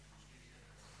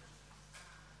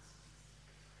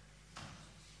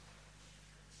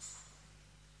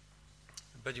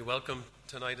bid you welcome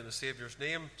tonight in the Saviour's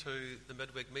name to the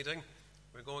midweek meeting.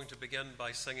 We're going to begin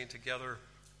by singing together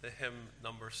the hymn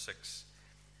number 6.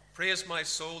 Praise my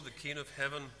soul, the King of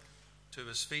heaven, to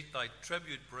his feet thy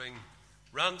tribute bring,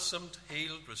 ransomed,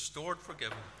 healed, restored,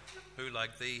 forgiven, who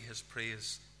like thee his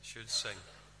praise should sing.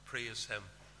 Praise him,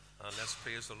 and let's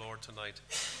praise the Lord tonight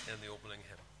in the opening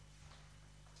hymn.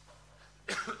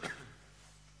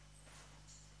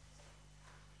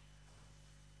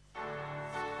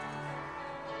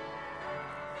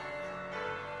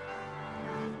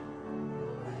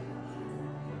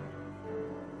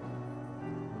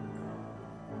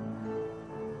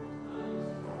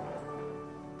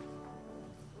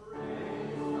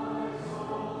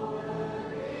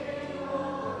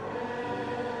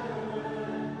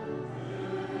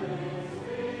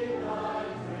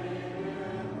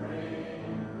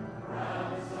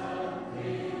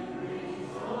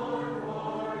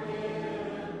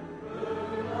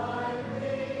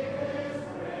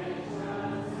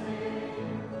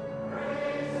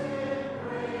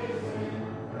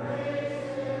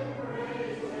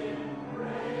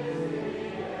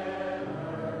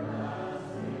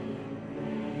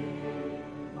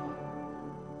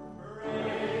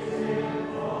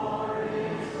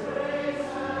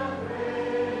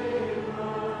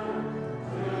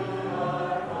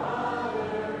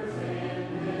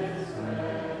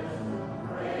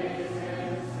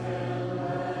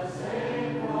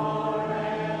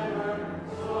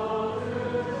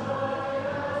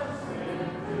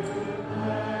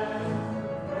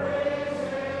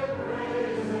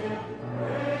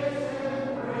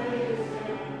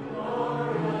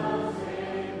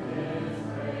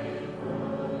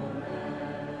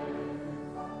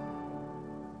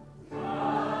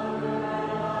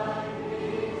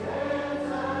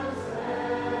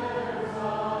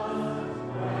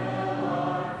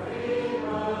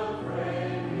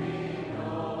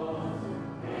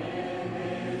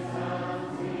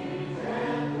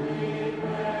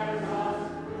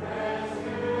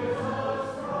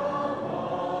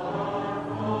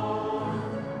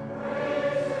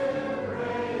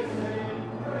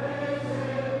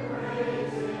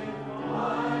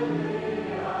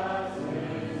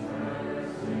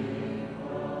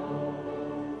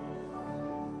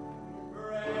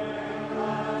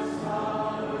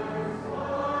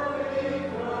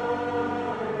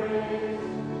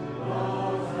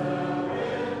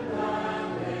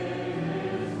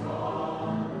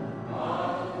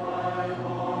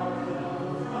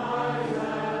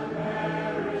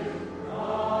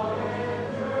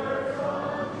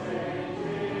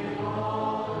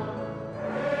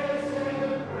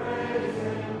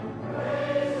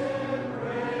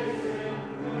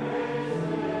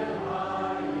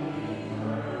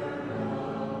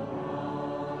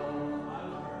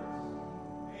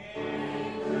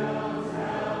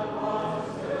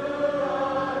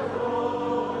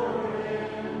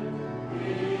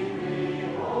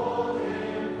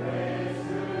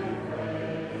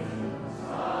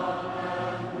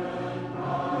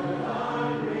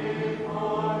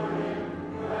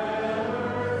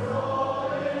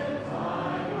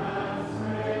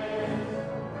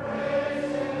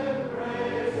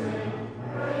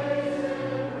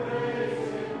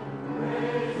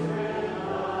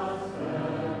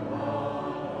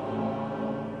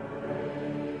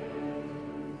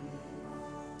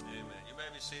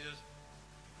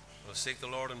 We'll seek the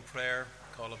Lord in prayer,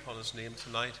 call upon his name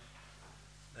tonight.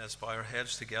 Let's bow our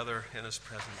heads together in his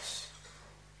presence.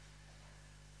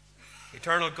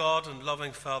 Eternal God and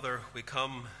loving Father, we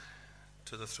come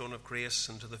to the throne of grace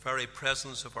and to the very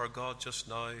presence of our God just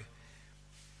now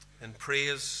in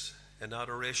praise, in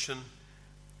adoration,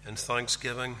 in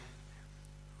thanksgiving,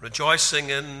 rejoicing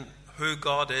in who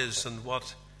God is and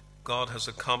what God has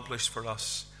accomplished for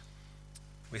us.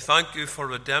 We thank you for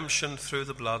redemption through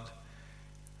the blood,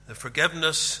 the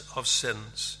forgiveness of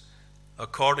sins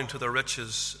according to the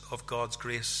riches of God's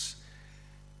grace.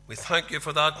 We thank you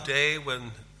for that day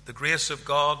when the grace of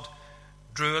God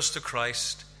drew us to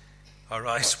Christ. Our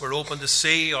eyes were opened to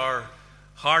see, our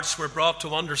hearts were brought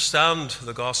to understand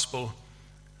the gospel,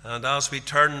 and as we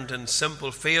turned in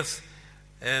simple faith,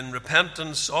 in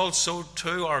repentance also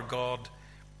to our God,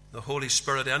 the Holy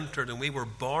Spirit entered and we were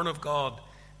born of God.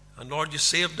 And Lord, you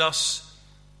saved us.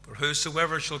 For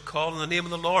whosoever shall call in the name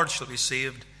of the Lord shall be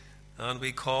saved. And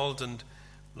we called, and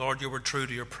Lord, you were true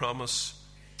to your promise.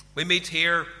 We meet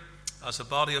here as a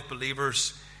body of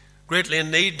believers, greatly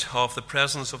in need of the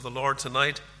presence of the Lord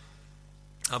tonight.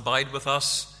 Abide with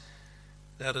us.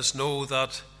 Let us know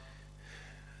that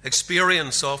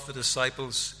experience of the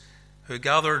disciples who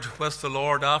gathered with the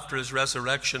Lord after his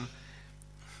resurrection.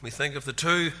 We think of the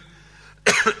two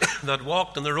that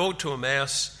walked on the road to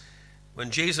Emmaus,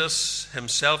 when Jesus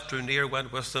himself drew near,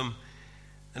 went with them.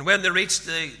 And when they reached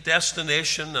the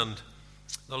destination and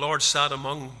the Lord sat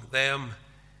among them,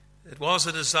 it was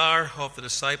the desire of the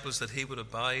disciples that he would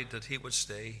abide, that he would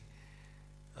stay.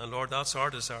 And Lord, that's our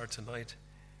desire tonight.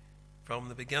 From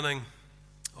the beginning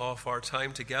of our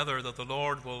time together, that the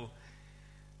Lord will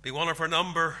be one of our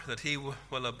number, that he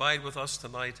will abide with us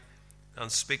tonight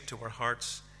and speak to our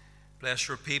hearts. Bless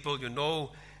your people. You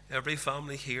know every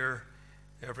family here,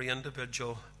 every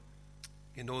individual.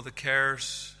 You know the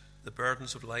cares, the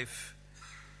burdens of life,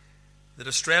 the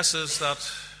distresses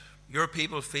that your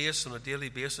people face on a daily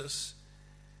basis.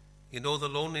 You know the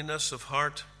loneliness of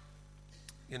heart.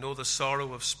 You know the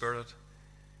sorrow of spirit.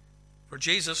 For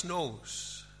Jesus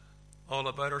knows all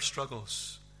about our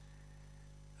struggles,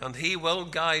 and he will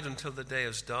guide until the day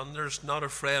is done. There's not a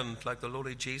friend like the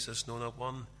lowly Jesus, no, not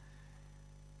one.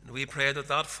 And we pray that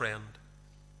that friend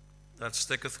that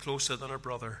sticketh closer than a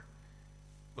brother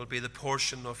will be the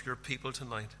portion of your people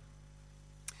tonight.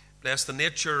 Bless the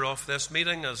nature of this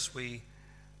meeting as we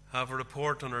have a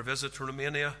report on our visit to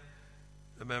Romania.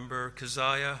 Remember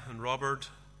Keziah and Robert.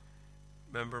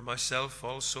 Remember myself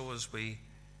also as we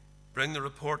bring the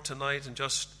report tonight, and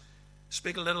just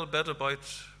speak a little bit about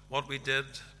what we did,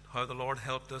 how the Lord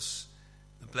helped us,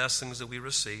 the blessings that we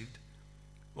received.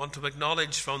 I want to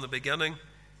acknowledge from the beginning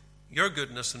your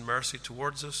goodness and mercy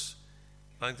towards us.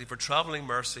 Thank you for traveling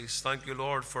mercies. Thank you,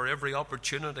 Lord, for every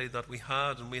opportunity that we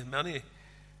had, and we had many,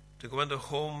 to go into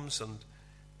homes and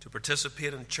to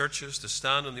participate in churches, to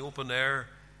stand in the open air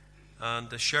and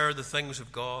to share the things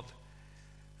of God.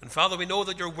 And Father, we know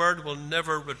that your word will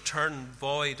never return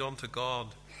void unto God.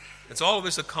 It's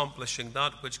always accomplishing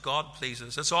that which God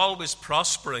pleases. It's always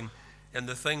prospering in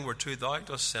the thing whereto thou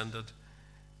dost send it.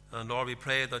 And Lord, we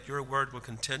pray that your word will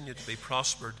continue to be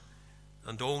prospered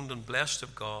and owned and blessed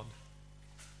of God.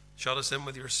 Shut us in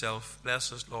with yourself.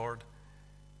 Bless us, Lord,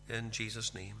 in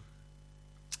Jesus' name.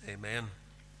 Amen.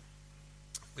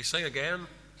 We sing again,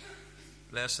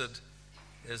 Blessed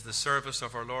is the service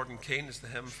of our Lord and King, is the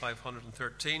hymn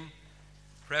 513.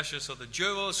 Precious are the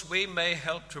jewels we may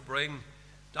help to bring,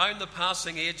 down the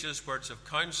passing ages words of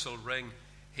counsel ring,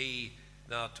 he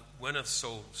that winneth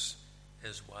souls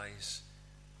is wise.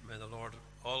 May the Lord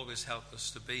always help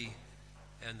us to be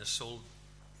in the soul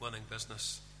winning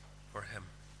business for him.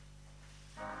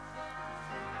 Wise.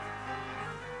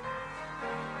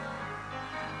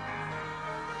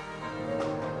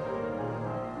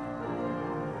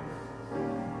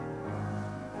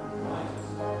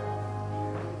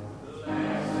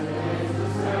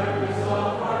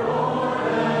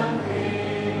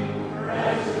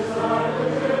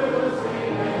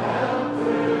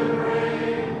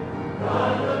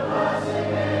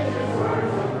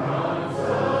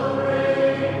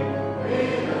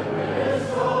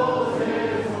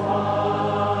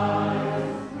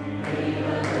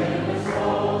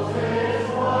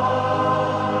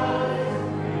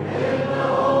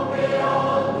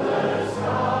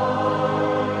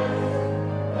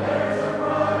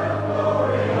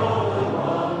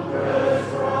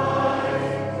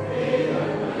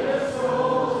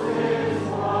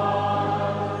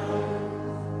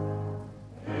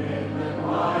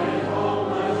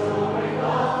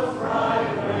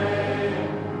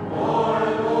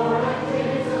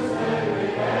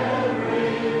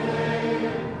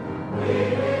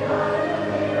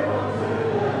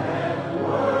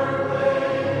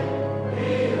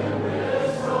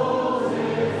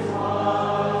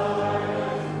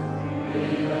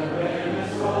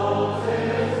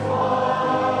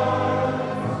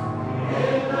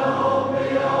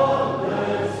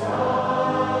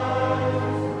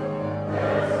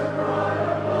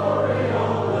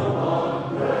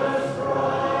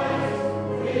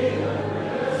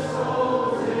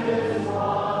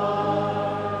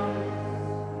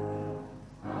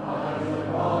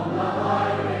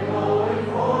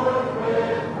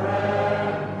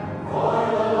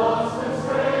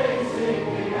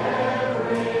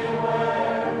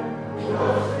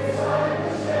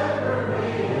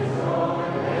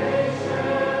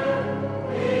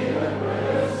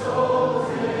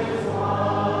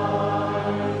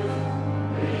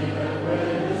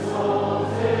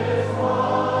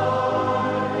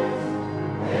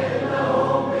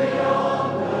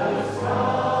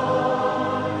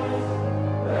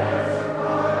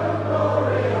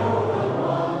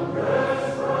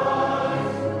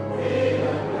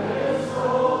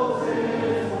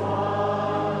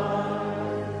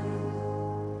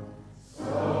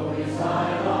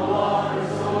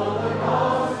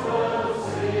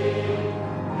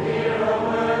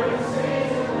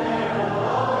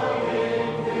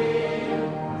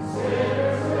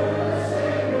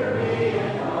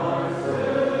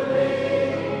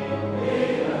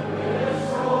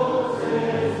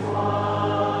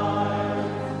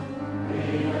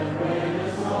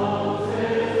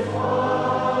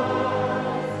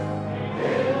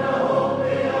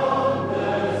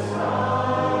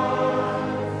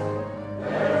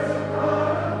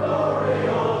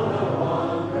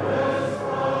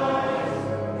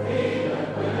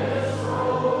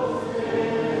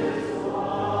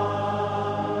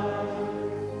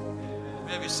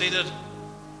 Seated.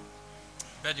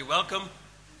 Bid you welcome,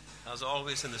 as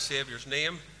always, in the Saviour's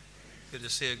name. Good to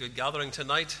see a good gathering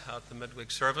tonight at the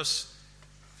midweek service.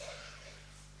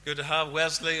 Good to have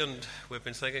Wesley, and we've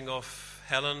been thinking of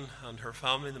Helen and her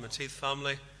family, the Mateith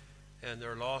family, and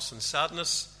their loss and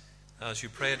sadness. As you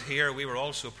prayed here, we were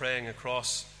also praying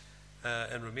across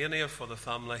in Romania for the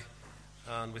family,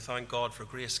 and we thank God for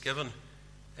grace given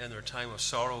in their time of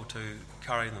sorrow to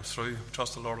carry them through.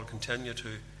 Trust the Lord will continue to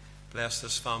bless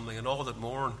this family and all that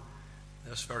mourn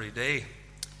this very day.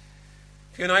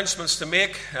 A few announcements to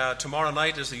make. Tomorrow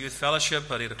night is the Youth Fellowship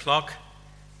at 8 o'clock.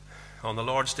 On the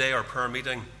Lord's Day, our prayer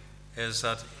meeting is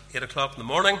at 8 o'clock in the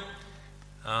morning,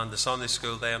 and the Sunday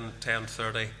school then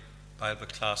 10:30, Bible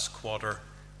class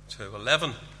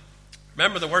 10:45.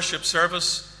 Remember the worship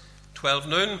service, 12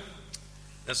 noon.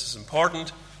 This is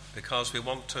important because we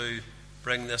want to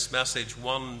bring this message,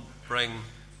 one bring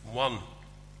one.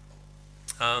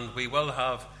 And we will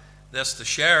have this to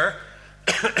share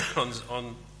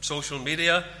on social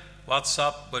media,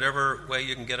 WhatsApp, whatever way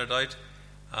you can get it out,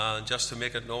 just to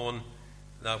make it known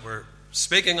that we're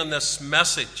speaking on this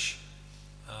message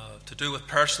to do with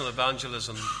personal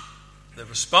evangelism, the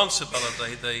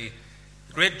responsibility, the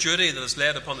great duty that is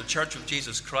laid upon the Church of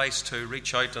Jesus Christ to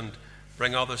reach out and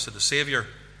bring others to the Saviour.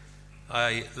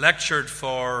 I lectured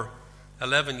for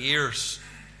 11 years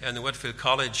in the Whitfield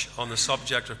College on the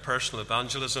subject of personal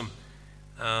evangelism,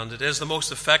 and it is the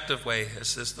most effective way.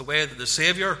 It's the way that the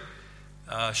Saviour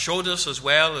showed us, as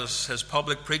well as his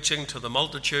public preaching to the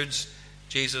multitudes.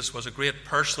 Jesus was a great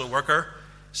personal worker,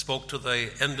 spoke to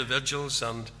the individuals,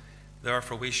 and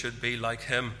therefore we should be like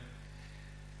him.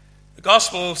 The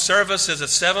gospel service is at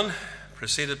 7,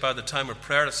 preceded by the time of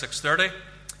prayer at 6:30,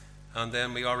 and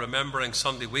then we are remembering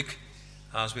Sunday week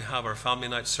as we have our family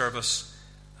night service.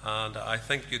 And I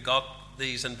think you got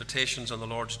these invitations on the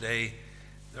Lord's Day.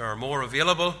 There are more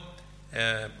available.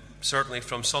 Certainly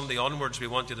from Sunday onwards, we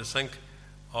want you to think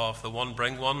of the one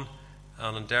bring one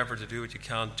and endeavour to do what you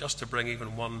can just to bring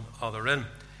even one other in.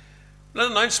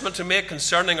 An announcement to make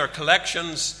concerning our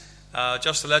collections,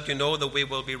 just to let you know that we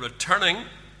will be returning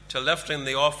to lifting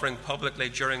the offering publicly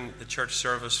during the church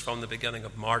service from the beginning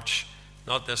of March,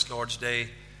 not this Lord's Day.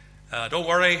 Don't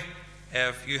worry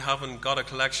if you haven't got a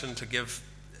collection to give.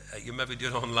 You maybe do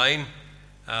it online,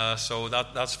 so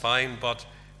that's fine, but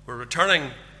we're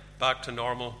returning back to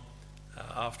normal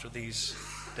after these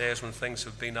days when things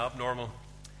have been abnormal.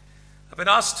 I've been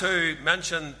asked to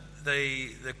mention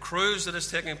the cruise that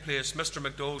is taking place. Mr.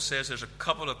 McDowell says there's a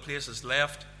couple of places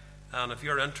left, and if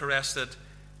you're interested,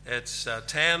 it's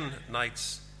 10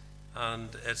 nights,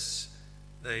 and it's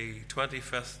the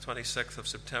 25th, 26th of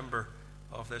September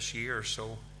of this year,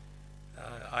 so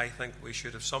I think we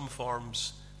should have some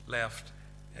forms left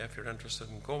if you're interested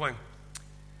in going. I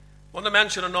want to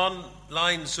mention an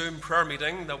online Zoom prayer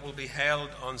meeting that will be held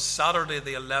on Saturday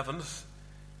the 11th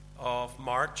of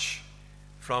March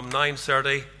from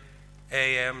 9:30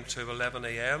 a.m. to 11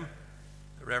 a.m.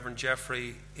 The Reverend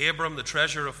Jeffrey Abram, the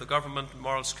Treasurer of the Government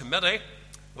Morals Committee,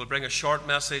 will bring a short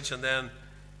message, and then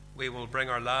we will bring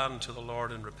our land to the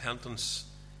Lord in repentance,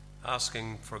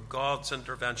 asking for God's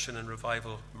intervention and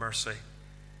revival mercy.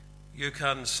 You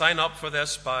can sign up for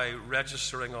this by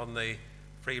registering on the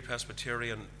Free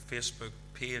Presbyterian Facebook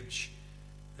page.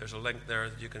 There's a link there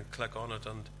that you can click on it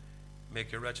and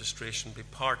make your registration, be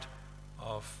part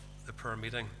of the prayer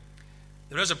meeting.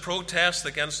 There is a protest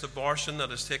against abortion that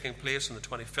is taking place on the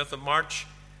 25th of March.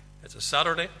 It's a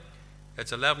Saturday.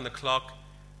 It's 11 o'clock,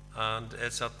 and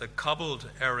it's at the cobbled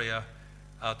area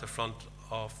at the front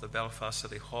of the Belfast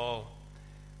City Hall.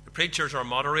 The preacher's our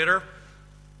moderator.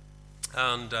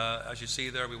 And as you see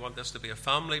there, we want this to be a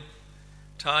family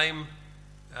time.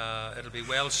 It'll be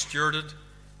well stewarded,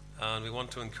 and we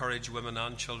want to encourage women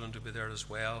and children to be there as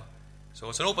well. So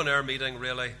it's an open-air meeting,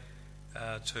 really,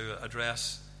 to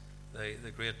address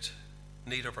the great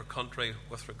need of our country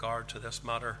with regard to this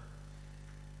matter.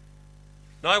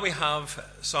 Now we have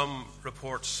some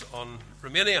reports on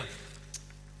Romania.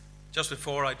 Just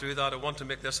before I do that, I want to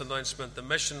make this announcement. The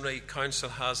Missionary Council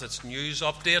has its news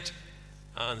update,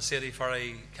 and Sadie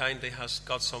very kindly has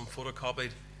got some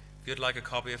photocopied. If you'd like a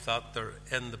copy of that, they're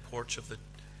in the porch of the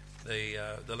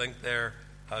link there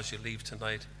as you leave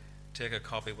tonight. Take a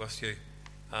copy with you,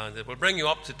 and it will bring you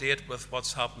up to date with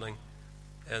what's happening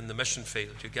in the mission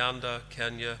field. Uganda,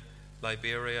 Kenya,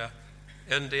 Liberia,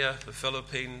 India, the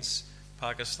Philippines,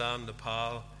 Pakistan,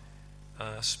 Nepal,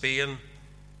 Spain,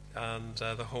 and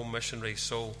the home missionary.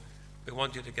 So we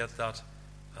want you to get that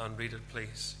and read it,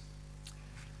 please.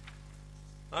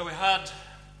 Now, we had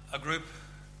a group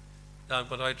that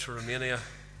went out to Romania,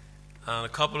 and a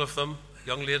couple of them, a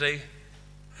young lady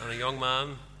and a young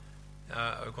man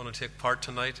are going to take part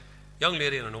tonight. Young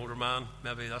lady and an older man,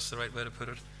 maybe that's the right way to put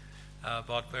it.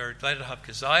 But we're delighted to have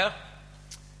Keziah,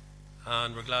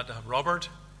 and we're glad to have Robert.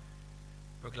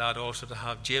 We're glad also to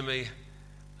have Jamie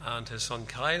and his son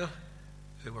Kyle,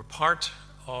 who were part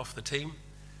of the team.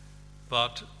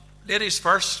 But ladies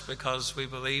first, because we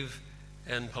believe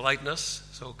in politeness.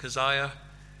 So Keziah,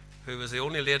 who was the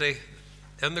only lady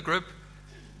in the group,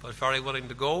 but very willing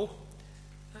to go,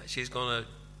 she's going to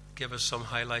give us some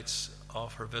highlights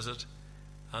of her visit,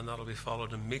 and that'll be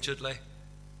followed immediately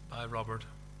by Robert.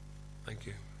 Thank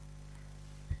you.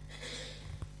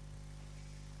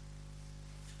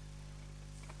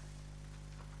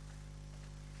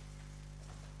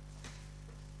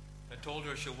 I told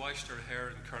her she washed her hair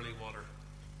in curly water.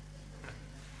 You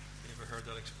ever heard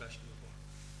that expression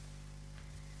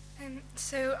before?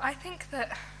 So I think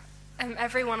that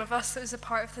every one of us that was a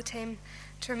part of the team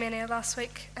to Romania last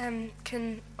week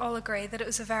can all agree that it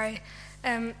was a very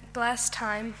blessed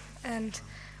time, and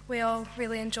we all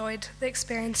really enjoyed the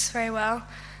experience very well.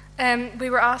 We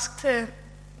were asked to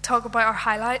talk about our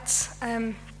highlights,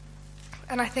 and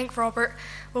I think Robert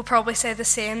will probably say the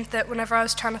same, that whenever I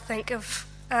was trying to think of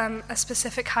a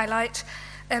specific highlight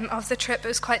of the trip, it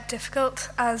was quite difficult,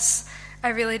 as I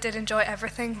really did enjoy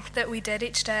everything that we did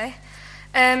each day.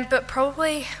 But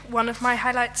probably one of my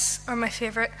highlights, or my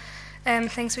favourite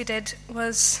things we did,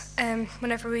 was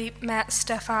whenever we met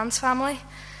Stefan's family,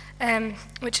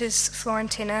 which is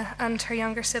Florentina and her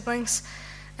younger siblings.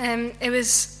 It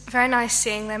was very nice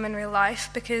seeing them in real life,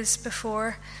 because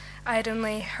before I had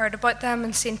only heard about them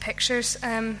and seen pictures.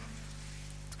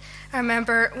 I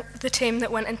remember the team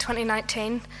that went in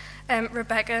 2019,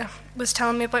 Rebecca was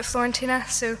telling me about Florentina,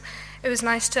 so it was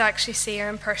nice to actually see her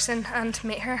in person and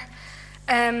meet her.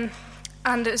 And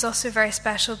it was also very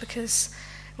special because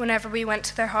whenever we went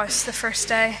to their house the first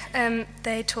day,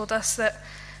 they told us that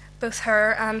both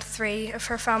her and 3 of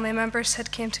her family members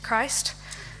had came to Christ.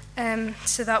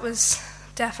 So that was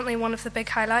definitely one of the big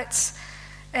highlights.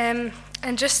 And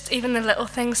just even the little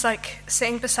things like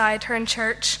sitting beside her in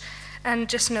church and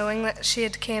just knowing that she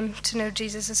had came to know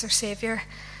Jesus as her Saviour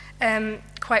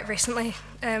quite recently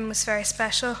was very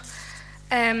special.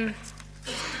 And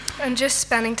just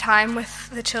spending time with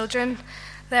the children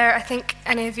there. I think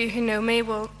any of you who know me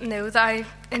will know that I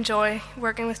enjoy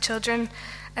working with children,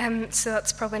 so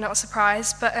that's probably not a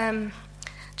surprise. But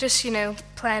just,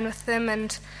 playing with them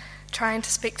and trying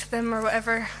to speak to them or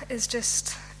whatever is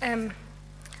just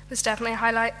was definitely a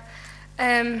highlight.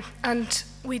 And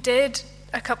we did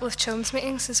a couple of children's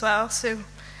meetings as well, so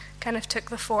kind of took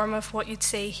the form of what you'd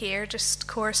see here, just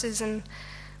courses, and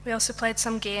we also played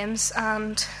some games,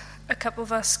 and a couple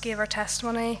of us gave our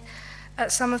testimony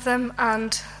at some of them,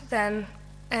 and then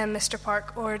Mr.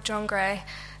 Park or John Gray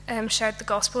shared the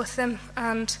gospel with them.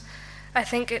 And I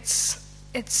think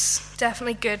it's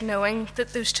definitely good knowing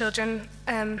that those children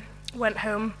went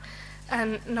home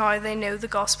and now they know the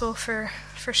gospel for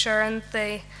sure, and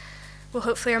they will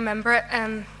hopefully remember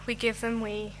it. We gave them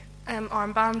wee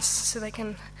armbands so they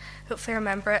can hopefully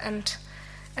remember it,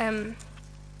 and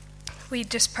we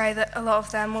just pray that a lot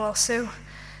of them will also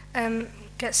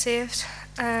get saved.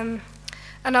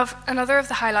 Another of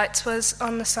the highlights was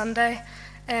on the Sunday.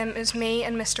 It was me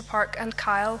and Mr. Park and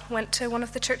Kyle went to one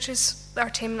of the churches. Our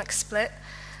team split,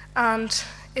 and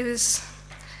it was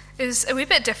a wee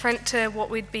bit different to what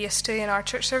we'd be used to in our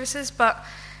church services, but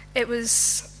it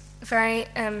was very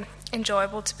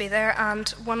enjoyable to be there. And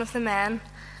one of the men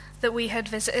that we had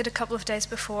visited a couple of days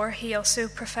before, he also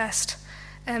professed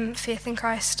faith in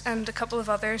Christ, and a couple of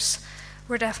others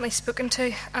were definitely spoken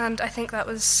to, and I think that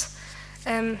was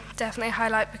definitely a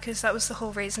highlight, because that was the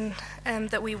whole reason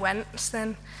that we went, so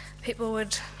then people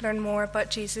would learn more about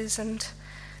Jesus and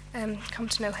come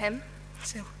to know him.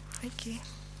 So thank you.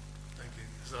 Thank you.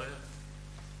 Keziah?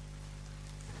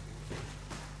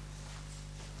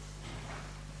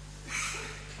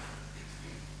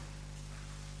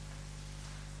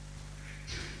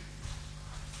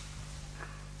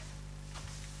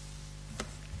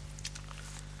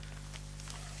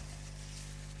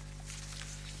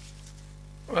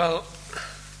 Well,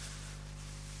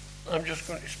 I'm just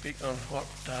going to speak on what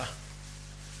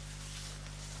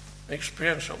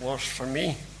experience it was for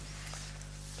me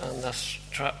on this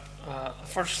trip. The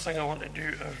first thing I want to do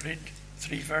is read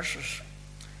 3 verses.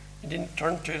 You didn't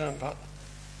turn to them, but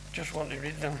just want to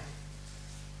read them.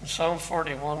 In Psalm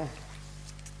 41,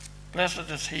 blessed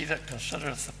is he that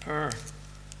considereth the poor,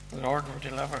 the Lord will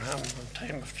deliver him in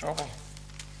time of trouble.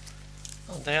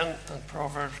 And then in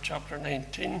Proverbs chapter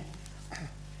 19,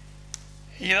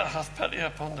 he that hath pity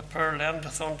upon the poor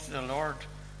lendeth unto the Lord,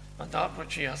 and that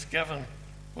which he hath given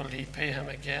will he pay him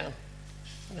again.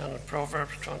 And then in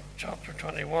Proverbs chapter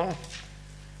 21,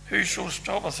 whoso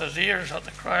stoppeth his ears at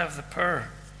the cry of the poor,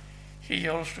 he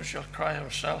also shall cry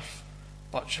himself,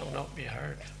 but shall not be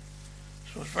heard.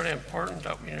 So it's very important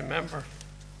that we remember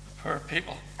the poor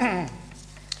people.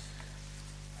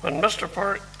 When Mr.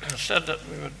 Park said that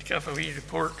we would give a wee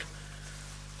report,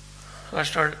 I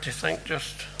started to think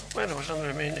just when I was in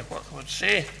Romania what I would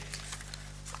say.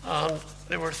 And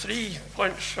there were 3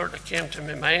 points sort of came to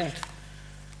my mind.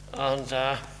 And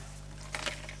I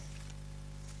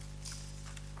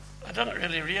didn't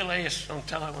really realise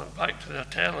until I went back to the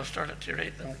hotel and started to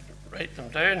write them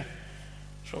down,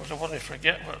 so I wouldn't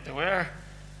forget what they were,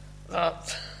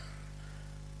 that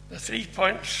the 3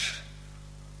 points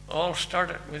all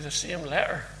started with the same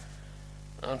letter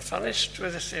and finished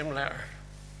with the same letter.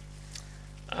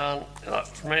 And that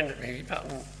reminded me that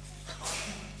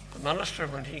the minister,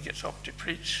 when he gets up to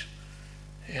preach,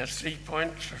 he has 3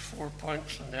 points or 4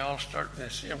 points, and they all start with the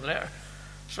same letter.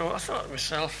 So I thought to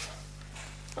myself,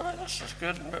 oh, this is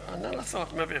good. And then I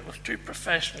thought maybe it was too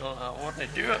professional, I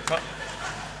wouldn't do it.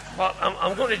 But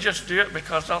I'm going to just do it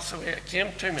because that's the way it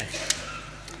came to me.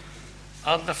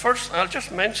 And I'll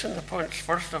just mention the points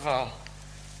first of all.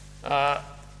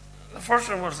 The first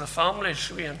one was the families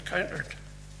we encountered.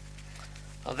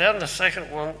 And then the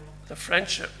second one, the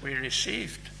friendship we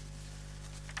received.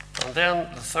 And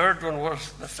then the third one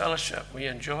was the fellowship we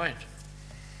enjoyed.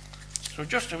 So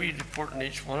just a wee report on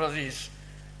each one of these.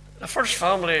 The first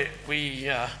family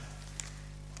we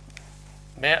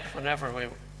met whenever we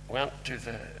went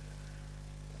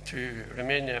to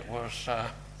Romania was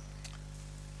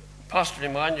Pastor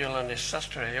Emmanuel and his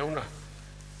sister Iona.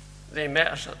 They met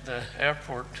us at the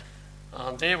airport,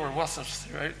 and they were with us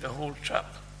throughout the whole trip.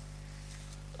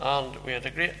 And we had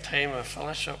a great time of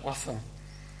fellowship with them.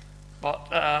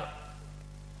 But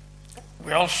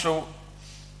we also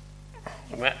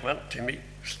went to meet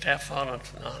Stefan and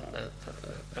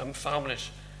them families.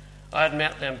 I had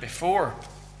met them before,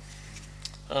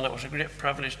 and it was a great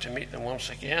privilege to meet them once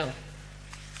again.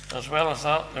 As well as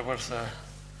that, there was the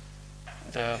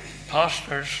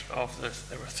pastors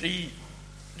there were 3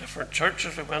 different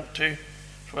churches we went to.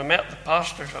 So we met the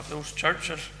pastors of those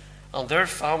churches and their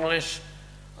families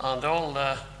and all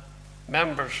the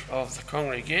members of the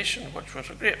congregation, which was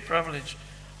a great privilege,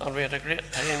 and we had a great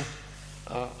time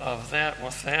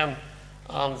with them.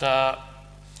 And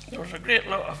there was a great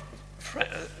lot of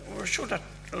we showed a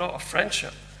lot of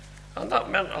friendship, and that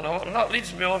meant a lot. And that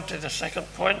leads me on to the second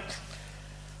point,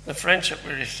 the friendship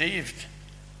we received.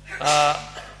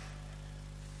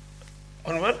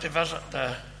 When we went to visit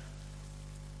the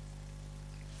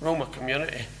Roma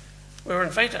community, we were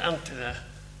invited into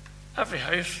every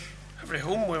house, every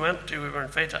home we went to, we were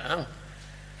invited in.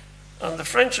 And the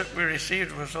friendship we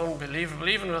received was unbelievable,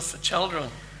 even with the children.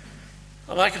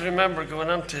 And I can remember going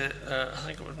into, I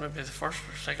think it was maybe the first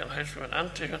or second house we went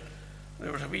into, and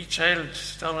there was a wee child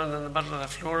standing in the middle of the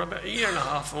floor, about 1.5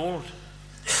 years old.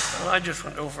 And I just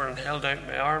went over and held out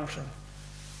my arms, and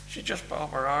she just put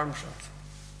up her arms, and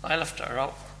I lifted her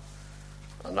up.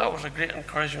 And that was a great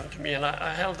encouragement to me. And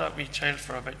I held that wee child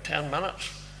for about 10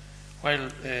 minutes while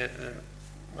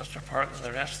Mr. Park and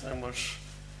the rest of them was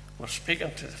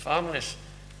speaking to the families.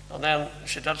 And then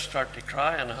she did start to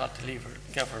cry, and I had to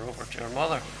give her over to her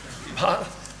mother.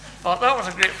 But that was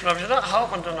a great privilege. That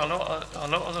happened in a lot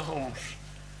of the homes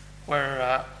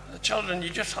where the children, you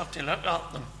just had to look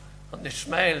at them, and they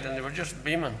smiled and they were just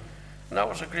beaming. And that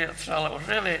was a great thrill. It was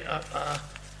really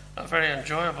a very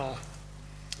enjoyable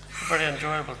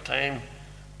time.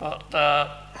 But I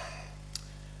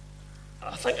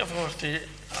think if I was to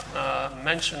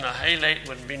mention a highlight,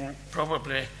 would have been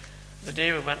probably the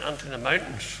day we went into the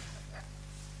mountains.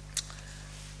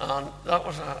 And that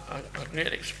was a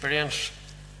great experience.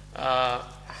 Pastor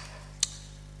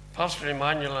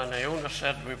Emmanuel and Iona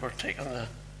said we were taking the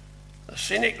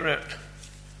scenic route.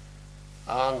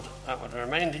 And I would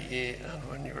remind you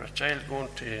when you were a child going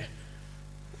to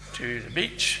the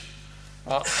beach,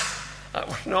 but it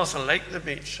was nothing like the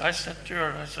beach. I said to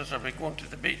her, I said, are we going to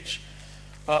the beach?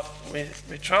 But we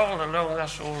travelled along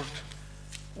this old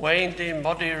windy,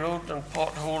 muddy road and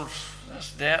potholes,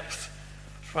 this depth,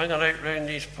 swinging out round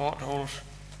these potholes.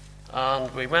 And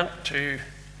we went to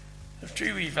the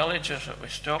 2 wee villages that we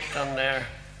stopped in there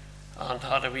and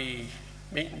had a wee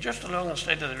meeting just along the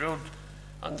side of the road.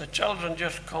 And the children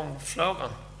just come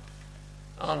flocking.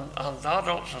 And the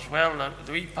adults as well.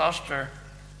 The wee pastor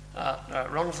that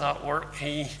runs that work,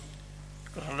 he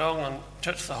goes along and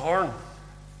toots the horn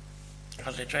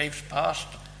as he drives past.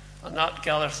 And that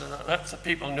gathers, lets the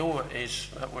people know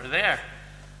that we're there.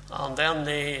 And then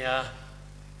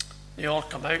they all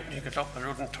come out, and he goes up the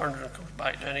road and turns and comes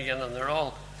back down again, and they're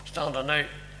all standing out.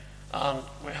 And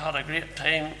we had a great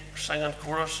time singing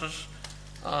choruses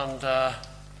and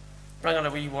bringing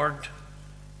a wee word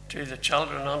to the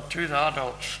children and to the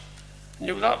adults.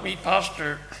 And that wee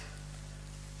pastor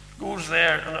goes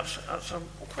there, and it's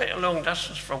quite a long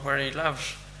distance from where he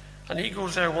lives, and he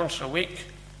goes there once a week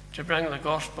to bring the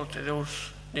gospel to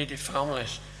those needy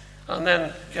families, and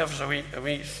then gives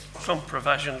some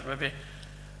provisions, maybe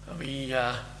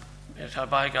a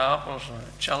bag of apples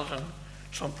and children,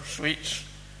 some sweets,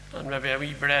 and maybe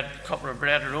a couple of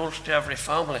bread rolls to every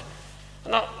family.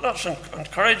 And that's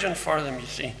encouraging for them, you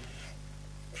see.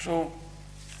 So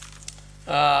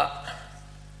that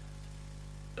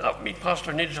wee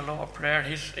pastor needs a lot of prayer.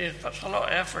 He puts a lot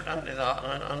of effort into that,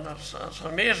 and that's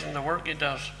amazing the work he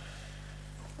does.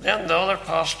 Then the other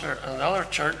pastor and the other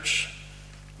church,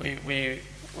 we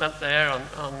went there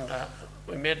and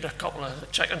we made a couple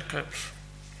of chicken coops.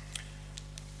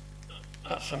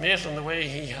 It's amazing the way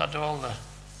he had all the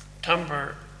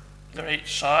timber the right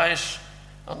size,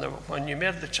 and when you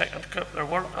made the chicken coop, there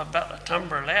weren't a bit of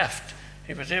timber left.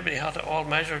 He had it all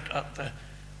measured at the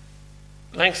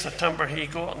length of timber he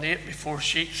got, and the 8x4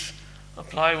 sheets of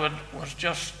plywood was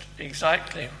just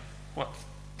exactly what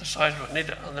the size was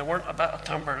needed, and there weren't a bit of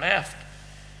timber left.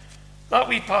 That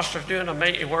wee pastor's doing a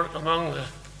mighty work among the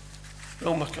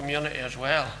Roma community as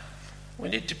well. We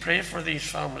need to pray for these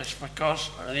families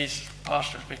these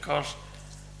pastors, because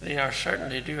they are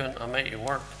certainly doing a mighty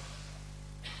work.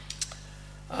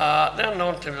 Then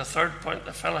on to the third point,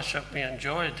 the fellowship we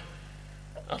enjoyed.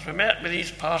 As we met with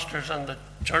these pastors and the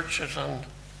churches and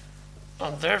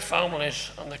their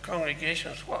families and the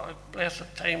congregations, what a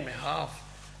blessed time we had,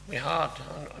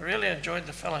 and I really enjoyed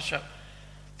the fellowship.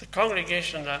 The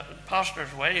congregation, the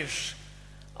pastors' wives,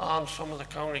 and some of the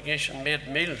congregation made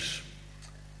meals,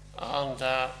 and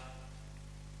the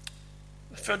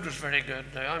food was very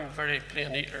good. Now, I'm a very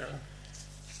plain eater, and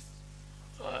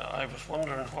I was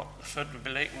wondering what the food would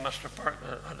be like, and Mr.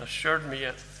 Parker had assured me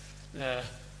that the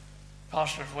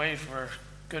pastors' wives were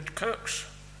good cooks.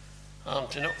 And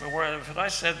to not be worried, if I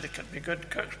said they could be good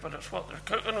cooks, but it's what they're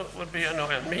cooking would be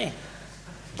annoying me.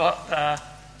 But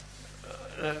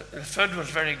the food was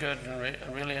very good, and I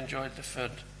really enjoyed the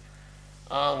food.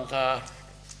 And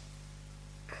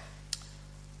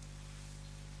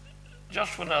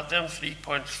just when I had them 3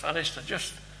 points finished, I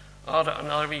just added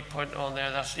another wee point on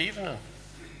there this evening.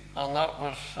 And that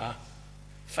was,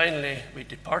 finally, we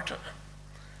departed.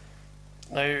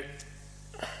 Now,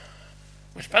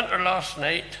 we spent our last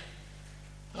night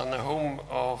in the home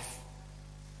of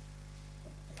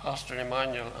Pastor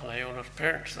Emmanuel and Iona's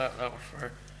parents. That was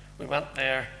where we went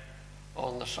there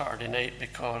on the Saturday night,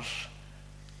 because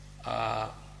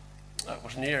it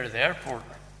was near the airport,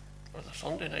 or the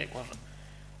Sunday night, was it?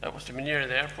 It was to be near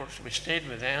the airport, so we stayed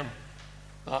with them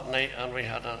that night, and we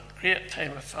had a great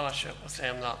time of fellowship with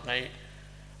them that night.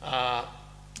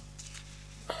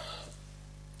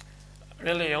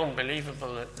 Really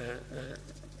unbelievable the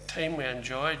time we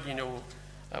enjoyed.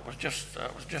 It was just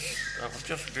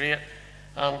great.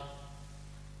 And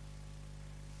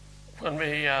when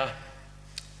we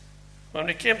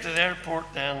came to the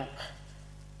airport, then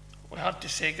we had to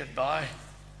say goodbye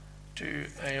to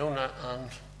Iona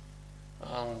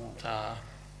and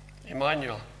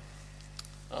Emmanuel.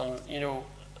 And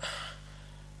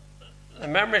the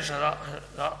memories of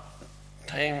that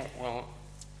time will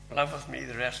live with me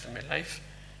the rest of my life,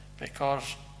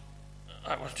 because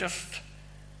it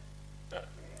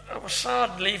was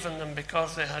sad leaving them,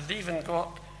 because they had even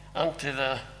got into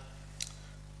the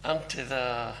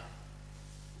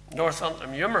North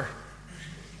Antrim humour,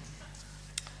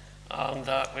 and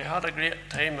we had a great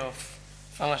time of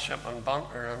fellowship and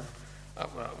banter, and it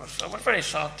was very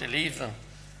sad to leave them.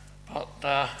 But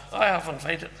I have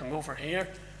invited them over here.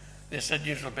 They said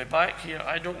you'll be back here.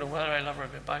 I don't know whether I'll ever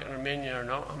be back in Romania or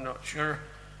not. I'm not sure.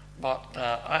 But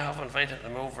I have invited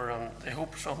them over, and they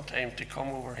hope sometime to come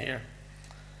over here.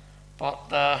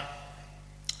 But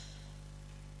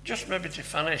just maybe to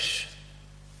finish,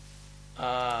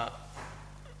 when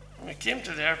we came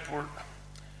to the airport,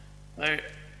 now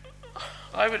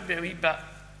I would be a wee bit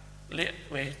late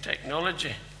with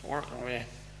technology, working with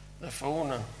the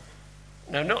phone, and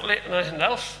now not late in anything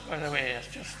else, by the way, it's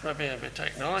just maybe a bit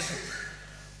technology.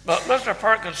 But Mr.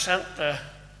 Park had sent the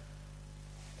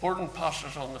boarding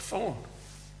passes on the phone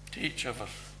to each of us.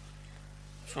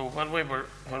 So when we were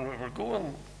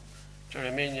going to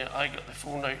Romania, I got the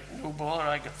phone out, no bother,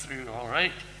 I got through all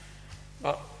right.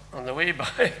 But on the way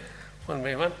by, when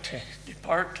we went to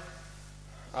depart,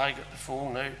 I got the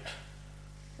phone out,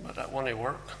 but that wouldn't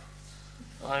work.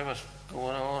 I was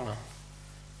going on,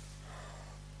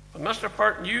 But Mr.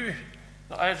 Pert knew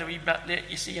that I was a wee bit late,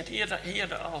 you see, and he had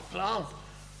it all planned.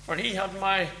 For he had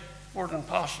my boarding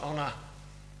pass on a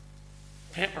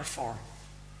paper form.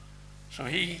 So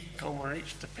he come and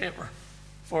reached the paper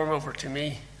form over to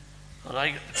me, and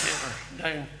I got the paper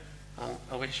down, and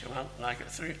away she went, and I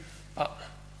got through. But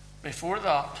before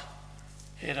that,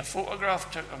 he had a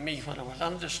photograph took of me when I was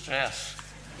in distress.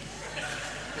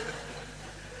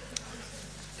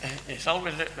 He's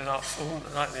always looked at that phone,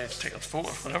 and he's taking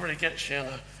photos. Whenever he gets you in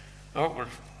an awkward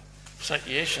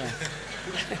situation,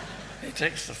 he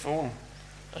takes the phone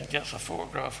and gets a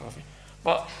photograph of you.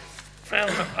 But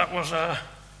friends, that was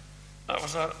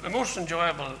the most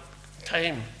enjoyable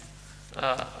time,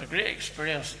 a great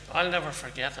experience. I'll never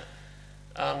forget it.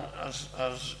 And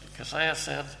as Keziah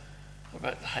said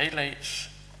about the highlights,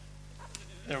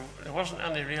 there wasn't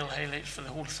any real highlights, for the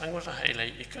whole thing was a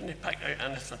highlight. You couldn't pick out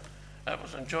anything. It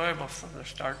was enjoyable from the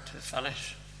start to the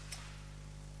finish.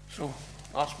 So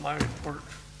that's my report.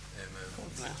 Amen.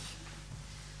 God bless.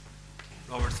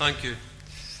 Robert, thank you.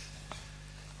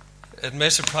 It may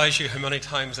surprise you how many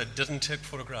times I didn't take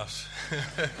photographs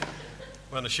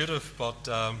when I should have, but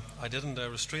I didn't. I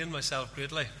restrained myself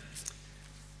greatly.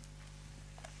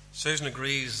 Susan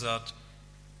agrees that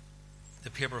the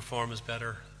paper form is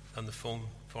better than the phone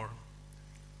form.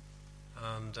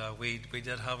 And we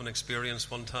did have an experience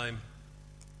one time.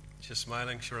 She's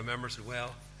smiling, she remembers it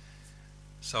well.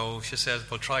 So she says,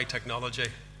 we'll try technology.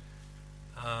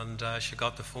 And she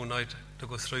got the phone out to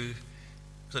go through. It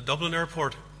was a Dublin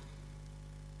airport.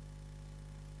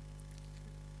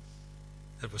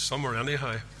 It was somewhere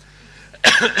anyhow.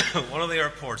 One of the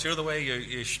airports. You know the way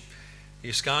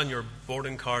you scan your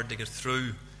boarding card to get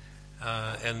through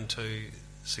into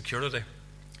security.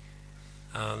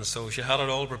 And so she had it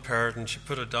all prepared, and she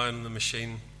put it down on the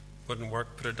machine. Wouldn't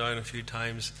work. Put it down a few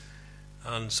times,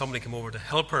 and somebody came over to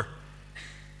help her.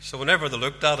 So whenever they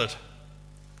looked at it,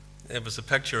 it was a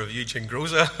picture of Eugene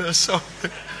Groza. So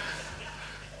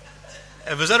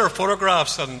it was in her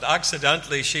photographs, and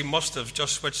accidentally she must have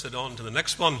just switched it on to the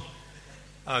next one,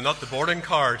 not the boarding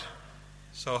card.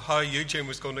 So how Eugene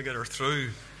was going to get her through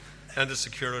into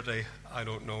security, I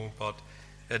don't know, but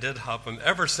it did happen.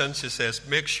 Ever since, she says,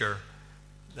 make sure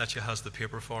that she has the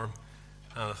paper form.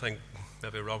 And I think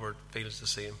maybe Robert feels the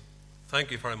same.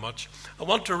 Thank you very much. I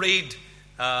want to read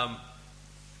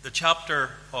the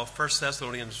chapter of 1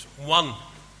 Thessalonians 1.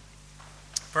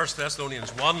 1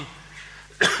 Thessalonians 1.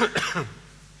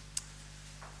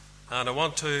 And I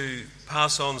want to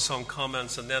pass on some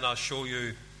comments, and then I'll show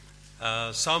you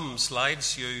some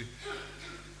slides. You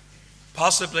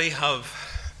possibly have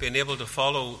been able to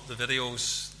follow the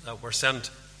videos that were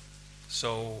sent.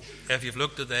 So if you've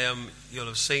looked at them, you'll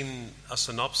have seen a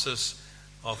synopsis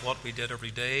of what we did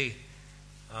every day.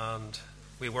 And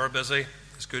we were busy.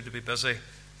 It's good to be busy.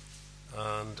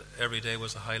 And every day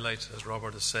was a highlight, as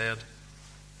Robert has said.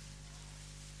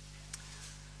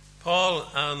 Paul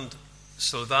and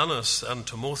Silvanus and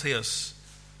Timotheus,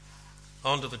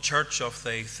 unto the church of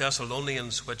the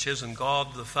Thessalonians, which is in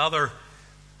God the Father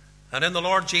and in the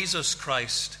Lord Jesus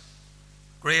Christ,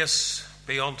 grace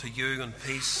be unto you and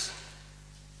peace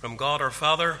from God our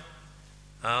Father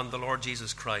and the Lord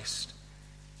Jesus Christ.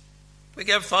 We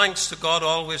give thanks to God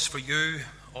always for you,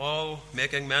 all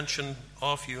making mention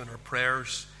of you in our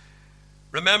prayers,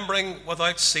 remembering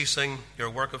without ceasing your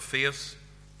work of faith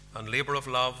and labour of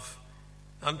love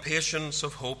and patience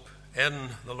of hope in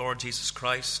the Lord Jesus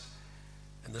Christ,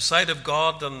 in the sight of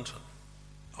God and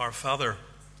our Father,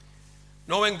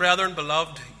 knowing, brethren,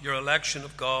 beloved, your election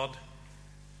of God.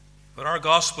 But our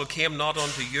gospel came not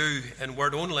unto you in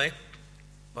word only,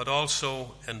 but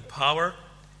also in power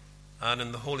and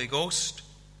in the Holy Ghost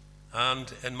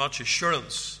and in much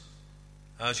assurance,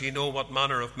 as ye know what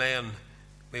manner of men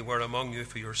we were among you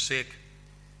for your sake.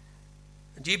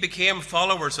 And ye became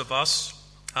followers of us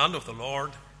and of the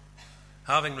Lord,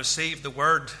 having received the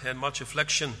word in much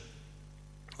affliction,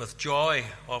 with joy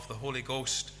of the Holy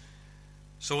Ghost,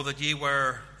 so that ye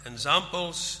were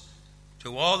ensamples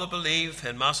to all that believe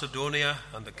in Macedonia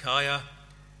and Achaia.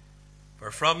 For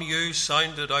from you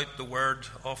sounded out the word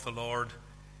of the Lord,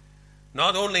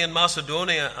 not only in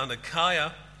Macedonia and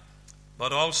Achaia,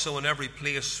 but also in every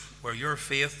place where your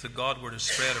faith to God were to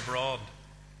spread abroad,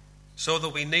 so that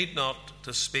we need not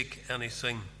to speak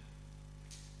anything.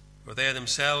 For they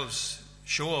themselves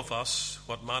show of us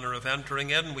what manner of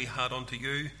entering in we had unto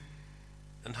you,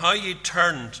 and how ye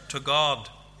turned to God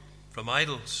from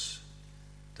idols,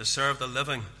 to serve the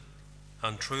living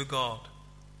and true God,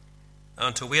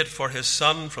 and to wait for his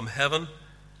Son from heaven,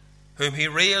 whom he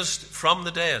raised from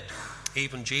the dead,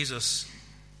 even Jesus,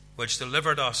 which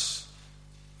delivered us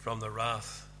from the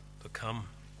wrath to come.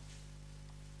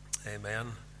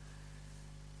 Amen.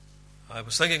 I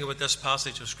was thinking about this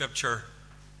passage of Scripture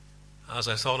as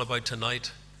I thought about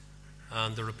tonight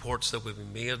and the reports that we've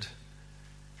been made.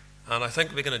 And I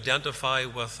think we can identify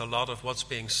with a lot of what's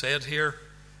being said here.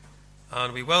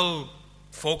 And we will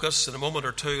focus in a moment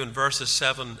or two in verses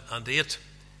 7 and 8,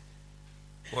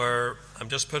 where I'm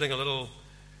just putting a little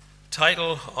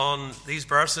title on these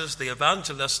verses: the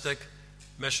Evangelistic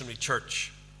Missionary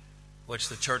Church, which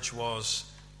the church was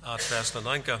at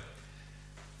Thessalonica.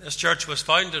 This church was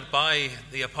founded by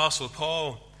the Apostle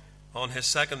Paul on his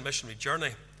second missionary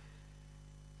journey.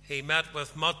 He met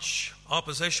with much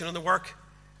opposition in the work,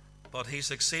 but he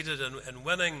succeeded in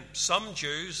winning some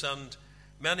Jews and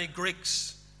many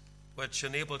Greeks, which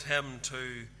enabled him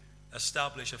to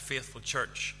establish a faithful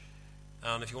church.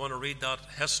 And if you want to read that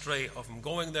history of him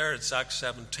going there, it's Acts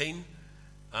 17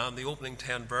 and the opening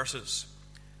 10 verses.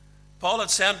 Paul had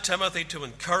sent Timothy to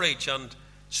encourage and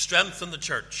strengthen the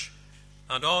church,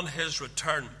 and on his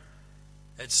return,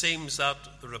 it seems that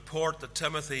the report that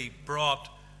Timothy brought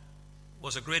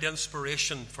was a great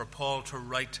inspiration for Paul to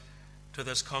write to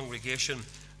this congregation.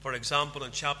 For example,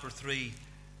 in chapter 3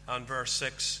 and verse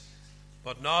 6,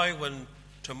 "But now when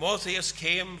Timotheus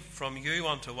came from you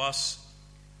unto us,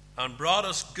 and brought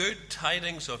us good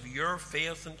tidings of your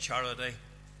faith and charity,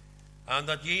 and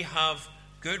that ye have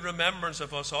good remembrance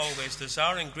of us always,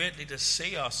 desiring greatly to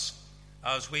see us,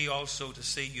 as we also to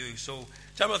see you." So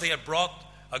Timothy had brought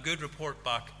a good report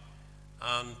back,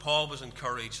 and Paul was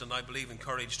encouraged, and I believe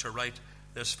encouraged, to write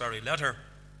this very letter.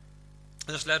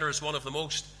 This letter is one of the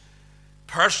most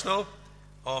personal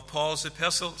of Paul's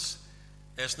epistles.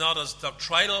 It's not as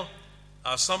doctrinal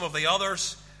as some of the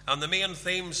others, and the main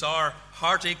themes are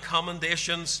hearty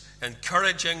commendations,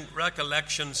 encouraging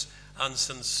recollections, and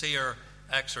sincere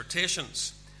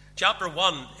exhortations. Chapter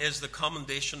 1 is the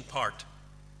commendation part.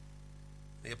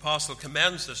 The apostle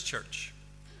commends this church.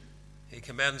 He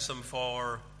commends them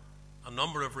for a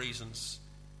number of reasons.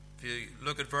 If you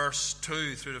look at verse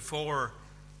 2 through to 4,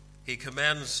 he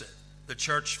commends the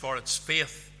church for its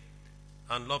faith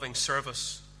and loving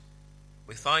service.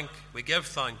 We give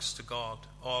thanks to God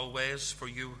always for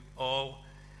you all,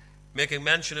 making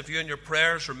mention of you in your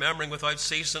prayers, remembering without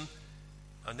ceasing.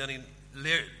 And then he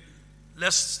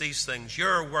lists these things: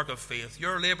 your work of faith,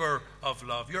 your labor of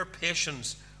love, your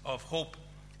patience of hope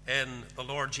in the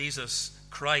Lord Jesus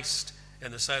Christ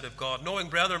in the sight of God, knowing,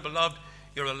 brethren, beloved,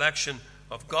 your election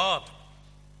of God.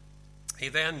 He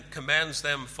then commends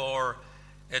them for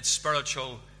its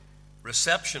spiritual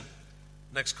reception.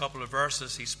 Next couple of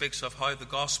verses, he speaks of how the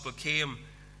gospel came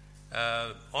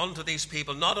unto these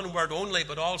people, not in word only,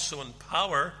 but also in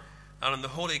power and in the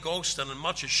Holy Ghost and in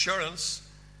much assurance,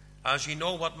 as ye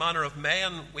know what manner of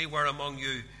men we were among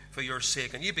you for your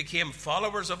sake. And ye became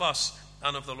followers of us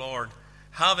and of the Lord,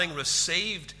 having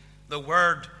received the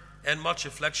word in much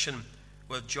affliction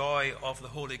with joy of the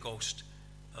Holy Ghost.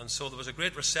 And so there was a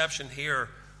great reception here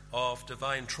of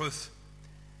divine truth.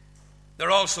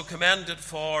 They're also commended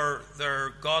for their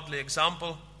godly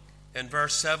example in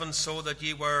verse 7, "So that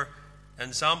ye were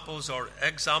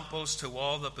examples to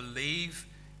all that believe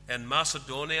in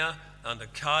Macedonia and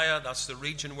Achaia." That's the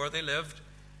region where they lived.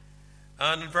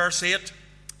 And in verse 8,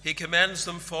 he commends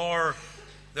them for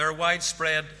their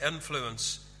widespread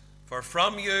influence. "For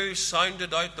from you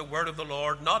sounded out the word of the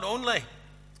Lord, not only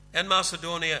in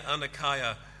Macedonia and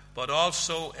Achaia, but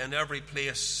also in every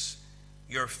place.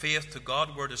 Your faith to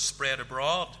Godward is spread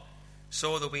abroad,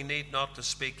 so that we need not to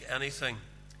speak anything."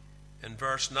 In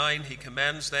verse 9, he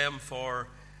commends them for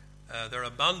their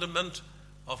abandonment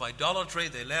of idolatry.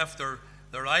 They left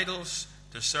their idols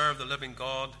to serve the living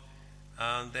God.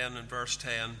 And then in verse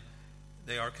 10,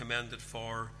 they are commended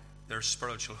for their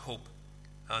spiritual hope.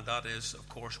 And that is, of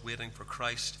course, waiting for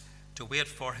Christ, to wait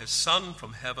for his Son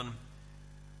from heaven,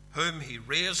 whom he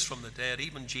raised from the dead,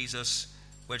 even Jesus,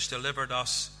 which delivered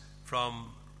us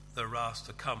from the wrath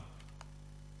to come.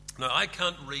 Now, I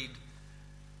can't read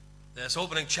this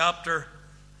opening chapter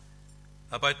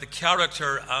about the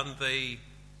character and the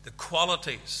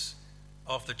qualities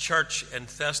of the church in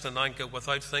Thessalonica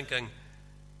without thinking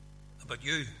about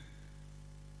you,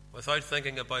 without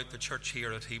thinking about the church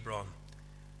here at Hebron.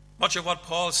 Much of what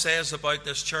Paul says about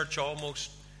this church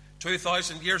almost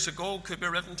 2,000 years ago could be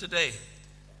written today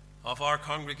of our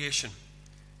congregation.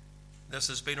 This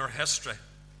has been our history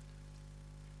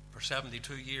for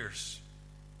 72 years.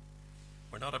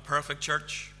 We're not a perfect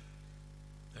church.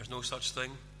 There's no such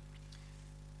thing.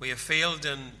 We have failed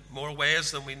in more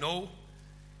ways than we know,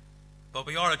 but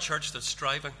we are a church that's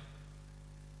striving,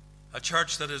 a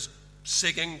church that is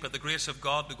seeking, by the grace of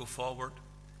God, to go forward,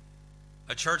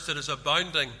 a church that is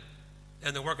abounding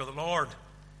in the work of the Lord.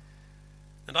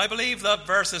 And I believe that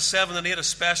verses 7 and 8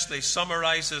 especially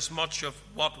summarizes much of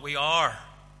what we are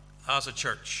as a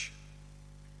church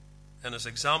in its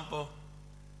example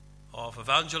of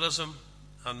evangelism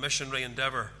and missionary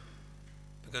endeavor,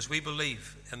 because we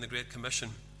believe in the Great Commission.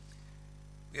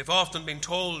 We have often been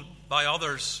told by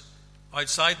others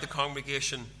outside the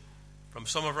congregation, from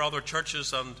some of our other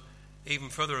churches and even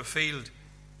further afield,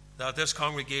 that this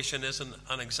congregation is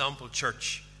an example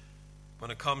church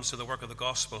when it comes to the work of the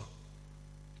gospel.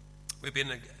 We've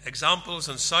been examples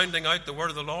in sounding out the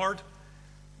word of the Lord,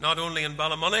 not only in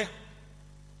Ballymoney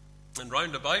and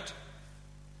round about,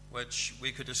 which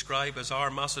we could describe as our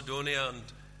Macedonia and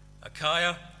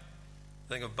Achaia.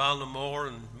 Think of Balnamore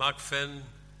and Macfin,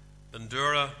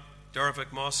 Bandura,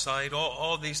 Dervick, Moss Side,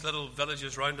 all these little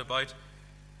villages round about.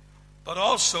 But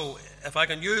also, if I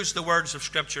can use the words of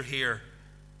Scripture here,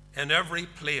 in every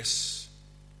place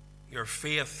your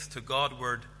faith to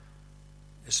Godward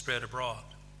is spread abroad.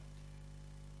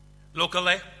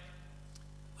 Locally,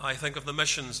 I think of the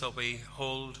missions that we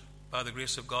hold by the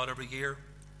grace of God every year.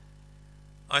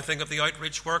 I think of the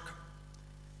outreach work,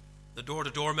 the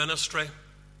door-to-door ministry,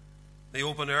 the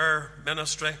open-air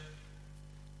ministry,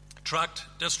 tract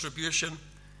distribution.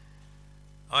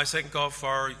 I think of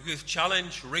our youth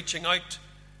challenge, reaching out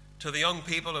to the young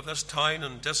people of this town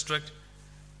and district,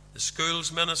 the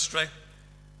schools ministry,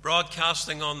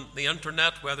 broadcasting on the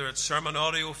internet, whether it's sermon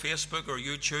audio, Facebook or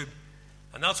YouTube.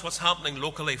 And that's what's happening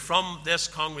locally from this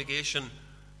congregation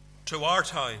to our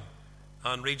town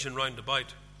and region round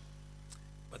about.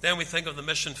 But then we think of the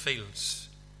mission fields,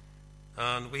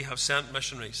 and we have sent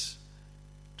missionaries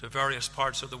to various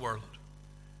parts of the world,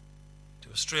 to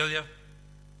Australia,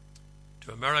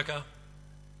 to America,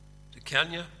 to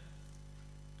Kenya,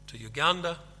 to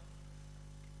Uganda,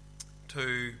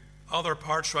 to other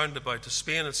parts round about, to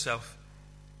Spain itself.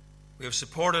 We have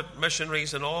supported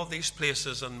missionaries in all these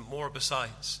places and more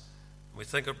besides. We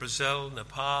think of Brazil,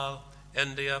 Nepal,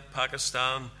 India,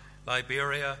 Pakistan,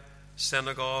 Liberia,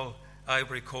 Senegal,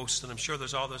 Ivory Coast, and I'm sure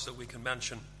there's others that we can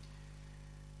mention.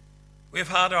 We have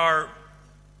had our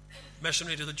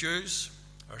missionary to the Jews,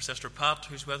 our sister Pat,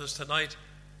 who's with us tonight,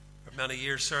 for many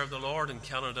years served the Lord in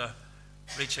Canada,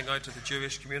 reaching out to the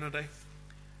Jewish community.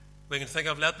 We can think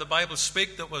of Let the Bible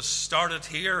Speak, that was started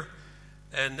here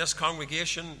in this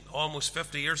congregation almost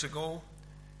 50 years ago.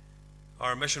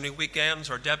 Our missionary weekends,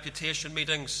 our deputation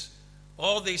meetings,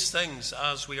 all these things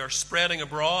as we are spreading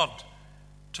abroad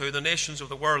to the nations of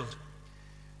the world.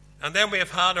 And then we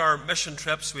have had our mission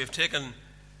trips. We have taken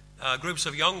groups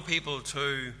of young people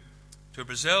to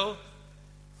Brazil,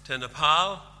 to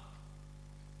Nepal,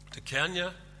 to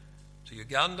Kenya, to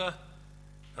Uganda,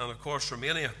 and of course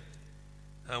Romania.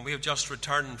 And we have just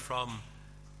returned from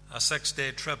a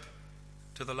 6-day trip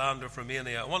to the land of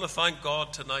Romania. I want to thank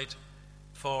God tonight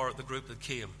for the group that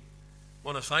came. I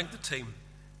want to thank the team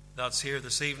that's here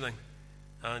this evening.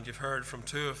 And you've heard from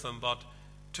two of them, but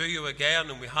to you again,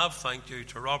 and we have thanked you,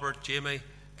 to Robert, Jamie,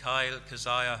 Kyle,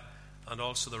 Keziah, and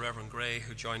also the Reverend Gray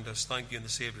who joined us. Thank you in the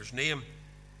Saviour's name.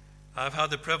 I've had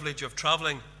the privilege of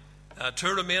travelling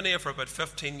to Romania for about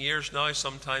 15 years now,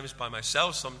 sometimes by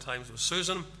myself, sometimes with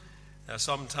Susan,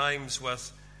 sometimes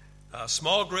with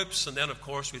small groups, and then of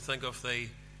course we think of the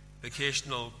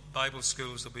vocational Bible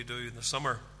schools that we do in the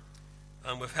summer.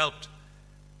 And we've helped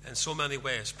in so many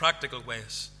ways, practical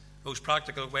ways. Those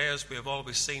practical ways we have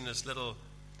always seen as little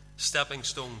stepping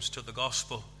stones to the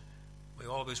gospel. We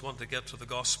always want to get to the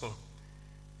gospel.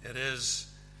 It is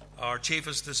our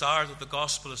chiefest desire that the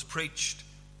gospel is preached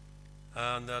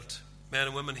and that men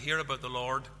and women hear about the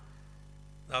Lord.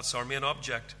 That's our main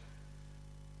object.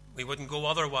 We wouldn't go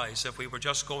otherwise. If we were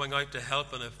just going out to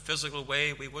help in a physical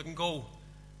way, we wouldn't go.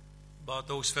 But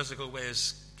those physical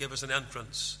ways give us an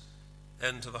entrance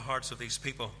into the hearts of these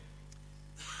people.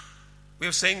 We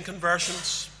have seen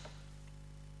conversions.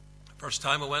 First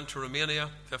time I went to Romania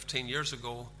 15 years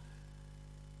ago,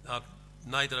 that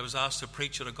night that I was asked to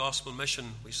preach at a gospel mission,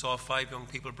 we saw 5 young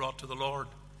people brought to the Lord.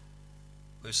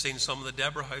 We've seen some of the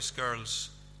Deborah House girls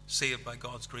saved by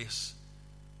God's grace,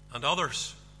 and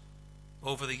others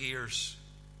over the years,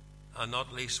 and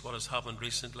not least what has happened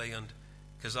recently, and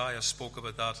Keziah spoke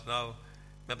about that, and I'll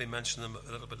maybe mention them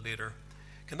a little bit later.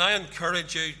 Can I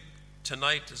encourage you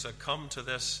tonight as I come to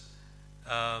this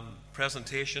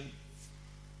presentation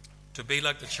to be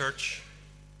like the church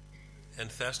in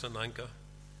Thessalonica,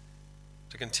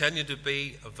 to continue to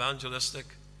be evangelistic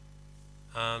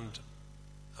and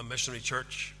a missionary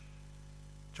church,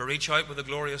 to reach out with the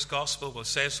glorious gospel. We'll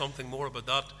say something more about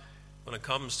that when it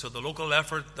comes to the local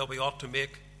effort that we ought to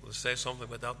make. We'll say something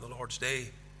about that in the Lord's Day.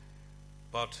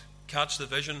 But catch the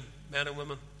vision, men and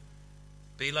women.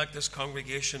 Be like this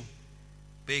congregation.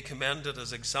 be commended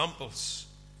as examples,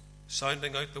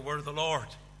 sounding out the word of the Lord.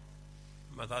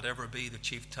 May that ever be the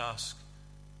chief task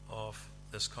of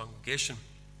this congregation.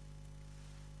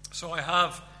 So I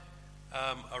have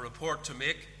a report to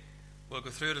make. We'll go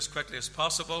through it as quickly as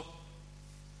possible.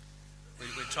 We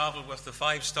travelled with the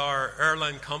 5-star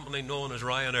airline company known as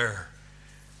Ryanair.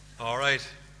 All right.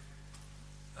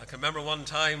 I can remember one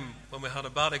time when we had a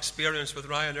bad experience with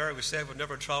Ryanair, we said we'd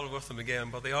never travel with them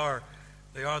again, but they are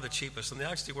the cheapest, and they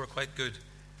actually were quite good,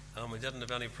 and we didn't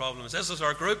have any problems. This is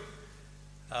our group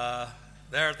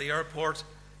there at the airport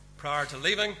prior to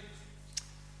leaving,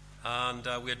 and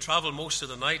we had travelled most of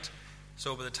the night,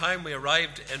 so by the time we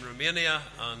arrived in Romania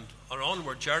and our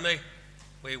onward journey,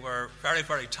 we were very,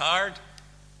 very tired,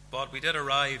 but we did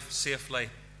arrive safely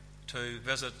to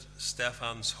visit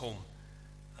Stefan's home.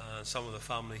 And some of the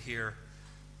family here.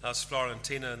 That's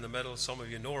Florentina in the middle. Some of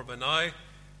you know her by now.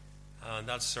 And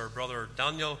that's her brother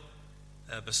Daniel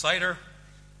beside her.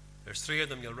 There's 3 of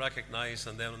them you'll recognize.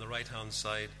 And then on the right-hand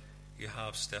side, you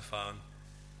have Stefan.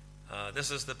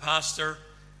 This is the pastor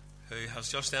who has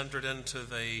just entered into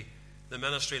the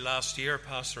ministry last year,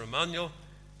 Pastor Emmanuel,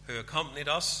 who accompanied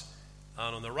us.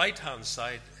 And on the right-hand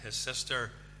side, his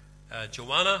sister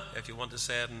Joanna, if you want to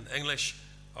say it in English,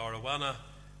 or Ioana,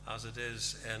 as it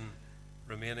is in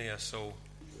Romania. So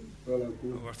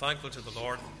we're thankful to the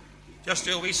Lord. Just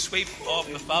do a wee sweep of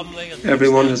the family. And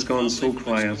everyone has gone so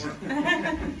quiet. So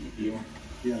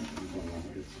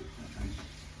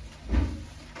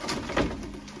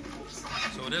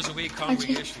it is a wee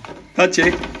congregation. It's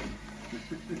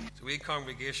a wee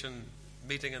congregation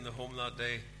meeting in the home that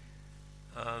day.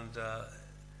 And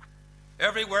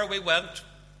everywhere we went,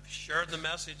 shared the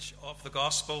message of the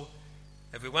gospel.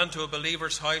 If we went to a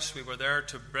believer's house, we were there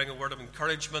to bring a word of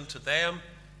encouragement to them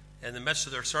in the midst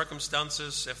of their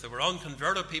circumstances. If there were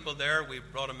unconverted people there, we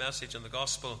brought a message in the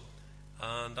gospel.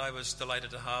 And I was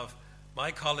delighted to have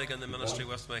my colleague in the ministry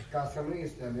with me.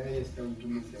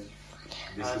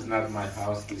 This is not my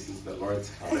house, this is the Lord's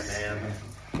house. Amen.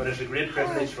 But it's a great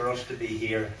privilege for us to be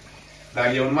here.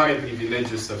 Dar e un mare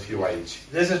privilegiu să fiu aici.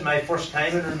 This is my first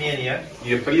time in Romania.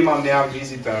 E prima mea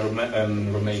vizită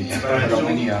în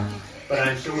România. But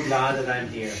I'm so glad that I'm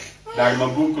here. Dar mă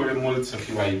bucur mult să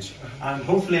fiu aici. And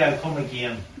hopefully I'll come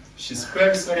again. Și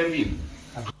sper să revin.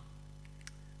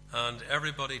 And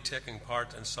everybody taking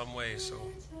part in some way, so.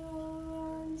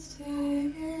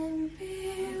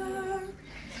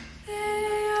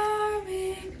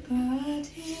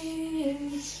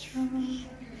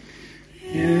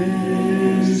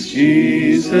 Yes,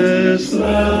 Jesus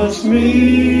loves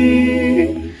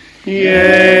me.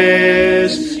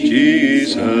 Yes,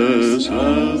 Jesus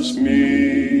loves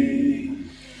me.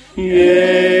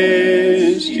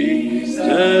 Yes,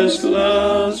 Jesus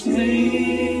loves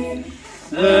me.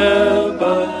 The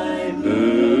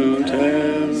Bible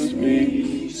tells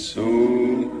me so.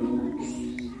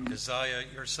 Isaiah,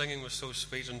 your singing was so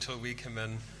sweet until we came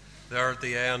in there at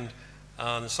the end.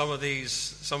 And some of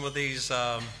these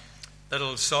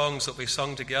little songs that we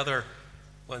sung together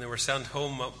when they were sent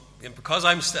home, and because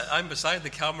I'm beside the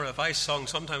camera, if I sung,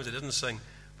 sometimes I didn't sing,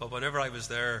 but whenever I was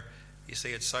there, you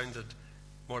see, it sounded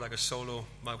more like a solo.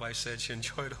 My wife said she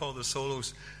enjoyed all the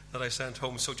solos that I sent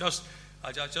home. So just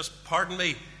pardon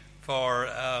me for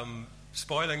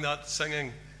spoiling that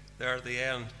singing there at the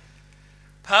end.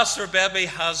 Pastor Bebby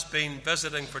has been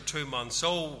visiting for 2 months,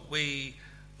 so we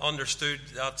understood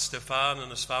that Stefan and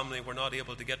his family were not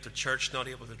able to get to church, not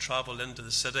able to travel into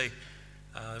the city.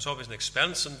 There's always an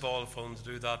expense involved for them to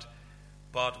do that.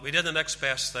 But we did the next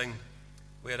best thing.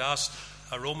 We had asked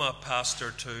a Roma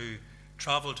pastor to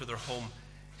travel to their home.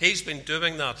 He's been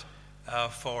doing that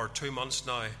for 2 months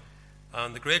now.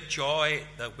 And the great joy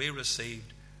that we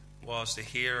received was to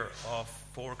hear of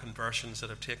 4 conversions that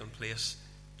have taken place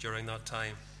during that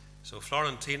time. So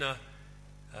Florentina,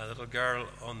 a little girl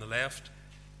on the left,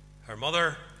 her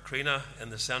mother, Krina, in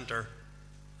the centre,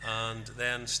 and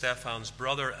then Stefan's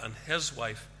brother and his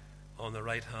wife on the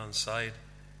right-hand side.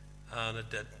 And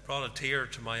it brought a tear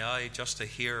to my eye just to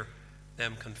hear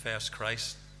them confess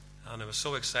Christ. And I was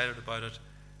so excited about it.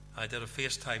 I did a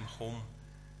FaceTime home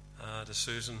to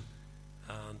Susan,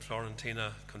 and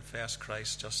Florentina confessed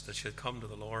Christ, just that she had come to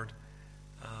the Lord.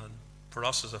 And for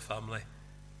us as a family,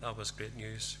 that was great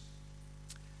news.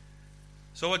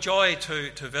 So a joy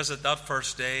to visit that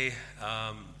first day,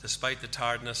 despite the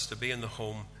tiredness, to be in the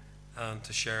home and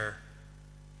to share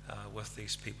with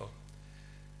these people.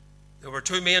 There were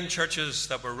 2 main churches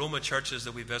that were Roma churches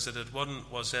that we visited. One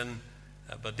was in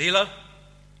Badila.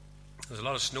 There was a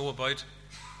lot of snow about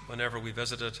whenever we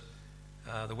visited.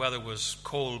 The weather was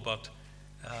cold, but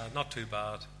not too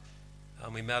bad.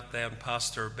 And we met then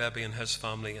Pastor Bebby and his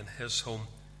family in his home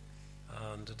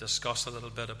and discussed a little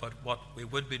bit about what we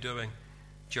would be doing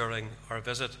during our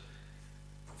visit.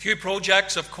 A few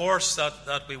projects, of course,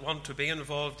 that we want to be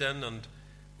involved in, and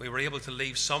we were able to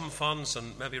leave some funds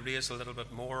and maybe raise a little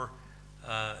bit more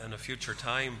in a future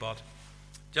time. But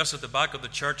just at the back of the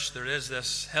church, there is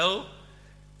this hill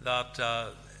that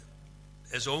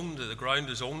is owned, the ground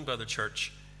is owned by the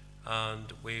church,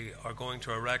 and we are going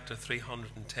to erect a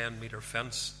 310-metre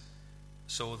fence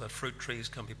so that fruit trees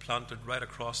can be planted right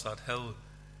across that hill.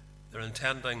 They're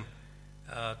intending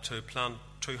to plant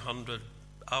 200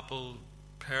 apple,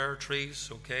 pear trees,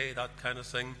 okay, that kind of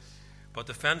thing. But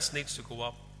the fence needs to go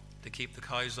up to keep the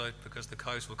cows out, because the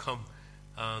cows will come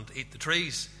and eat the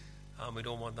trees, and we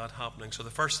don't want that happening. So the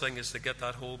first thing is to get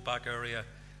that whole back area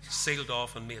sealed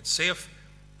off and made safe,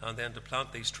 and then to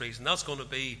plant these trees. And that's going to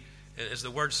be, is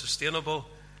the word sustainable?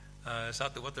 Is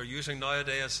that what they're using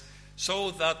nowadays?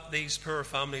 So that these poor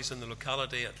families in the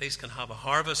locality at least can have a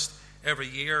harvest every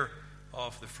year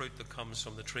of the fruit that comes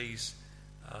from the trees.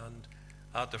 And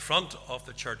at the front of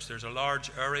the church, there's a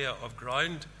large area of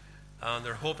ground, and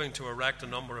they're hoping to erect a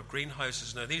number of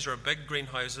greenhouses. Now, these are big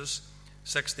greenhouses,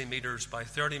 60 metres by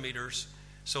 30 metres,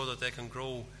 so that they can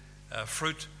grow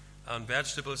fruit and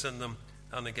vegetables in them.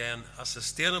 And again, a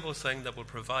sustainable thing that will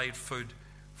provide food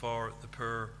for the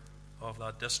poor of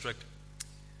that district.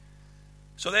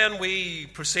 So then we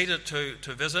proceeded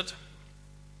to visit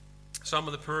some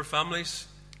of the poor families.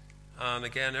 And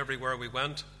again, everywhere we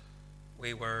went,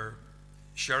 we were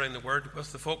sharing the word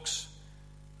with the folks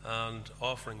and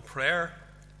offering prayer.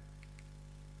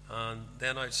 And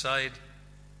then outside,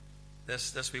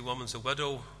 this wee woman's a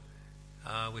widow.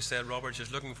 We said, Robert's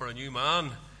just looking for a new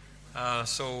man. But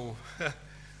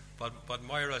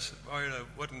Moira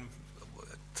wouldn't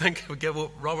think we'd give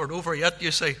Robert over yet,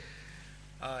 you see.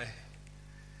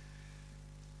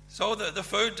 So the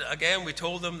food, again, we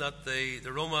told them that the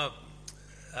Roma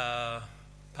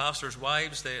pastors'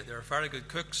 wives, they're very good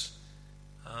cooks.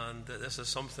 And this is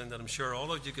something that I'm sure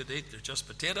all of you could eat. There's just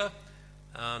potato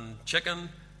and chicken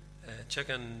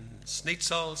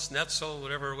schnitzel,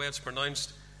 whatever way it's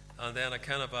pronounced, and then a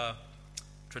kind of a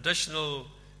traditional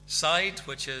side,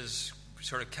 which is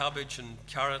sort of cabbage and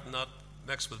carrot and that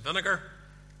mixed with vinegar,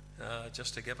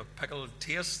 just to give a pickled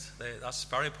taste. That's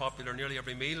very popular. Nearly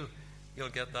every meal you'll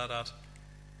get that at.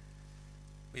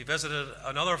 We visited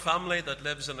another family that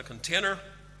lives in a container.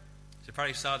 It's a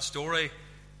very sad story.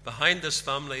 Behind this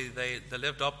family, they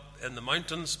lived up in the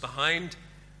mountains behind,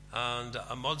 and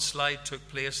a mudslide took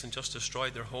place and just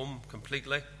destroyed their home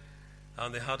completely,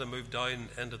 and they had to move down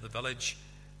into the village.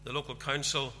 The local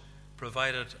council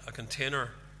provided a container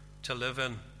to live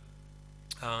in,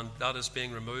 and that is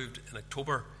being removed in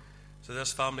October. So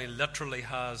this family literally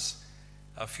has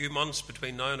a few months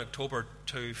between now and October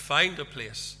to find a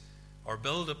place or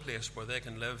build a place where they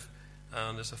can live,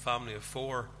 and it's a family of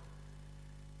 4.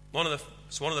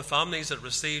 It's one of the families that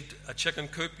received a chicken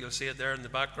coop. You'll see it there in the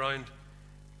background.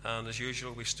 And as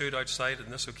usual, we stood outside on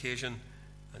this occasion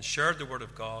and shared the word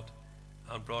of God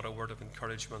and brought a word of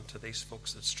encouragement to these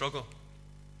folks that struggle.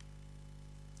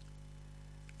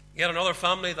 Yet another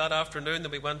family that afternoon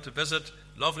that we went to visit,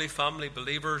 lovely family,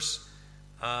 believers,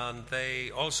 and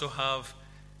they also have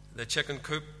the chicken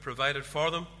coop provided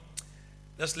for them.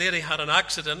 This lady had an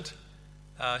accident,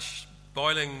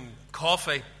 boiling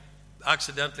coffee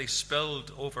accidentally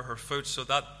spilled over her foot, so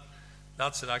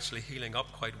that's it actually healing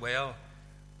up quite well,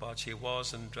 but she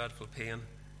was in dreadful pain,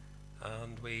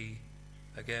 and we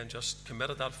again just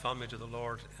committed that family to the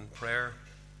Lord in prayer.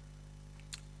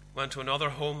 Went to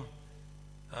another home,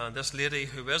 and this lady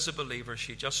who is a believer,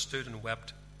 she just stood and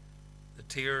wept, the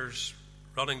tears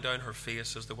running down her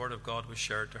face as the word of God was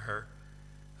shared to her,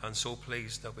 and so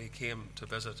pleased that we came to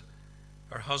visit.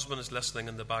 Her husband is listening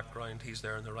in the background. He's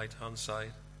there on the right hand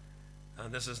side.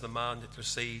 And this is the man that you'll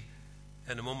see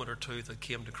in a moment or two that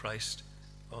came to Christ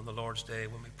on the Lord's Day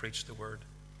when we preached the word.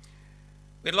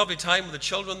 We had a lovely time with the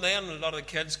children then. A lot of the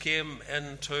kids came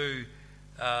into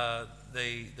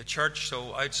the church,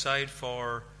 so outside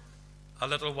for a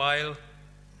little while.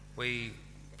 We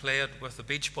played with the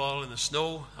beach ball in the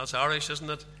snow. That's Irish, isn't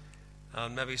it?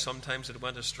 And maybe sometimes it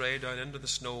went astray down into the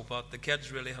snow, but the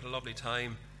kids really had a lovely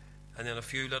time. And then a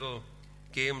few little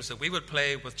games that we would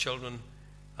play with children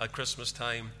at Christmas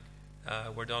time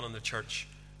were done in the church.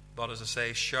 But as I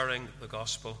say, sharing the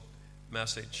gospel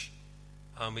message.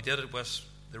 And we did it with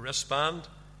the wristband,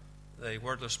 the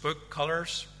wordless book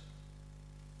colours.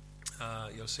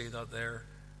 You'll see that there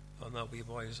on that wee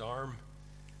boy's arm.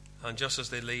 And just as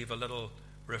they leave, a little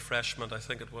refreshment. I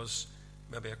think it was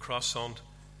maybe a croissant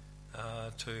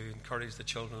to encourage the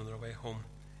children on their way home.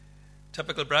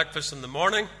 typical breakfast in the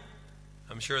morning.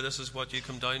 I'm sure this is what you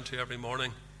come down to every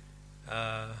morning.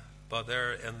 But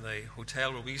there in the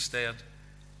hotel where we stayed,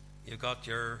 you got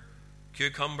your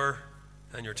cucumber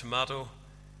and your tomato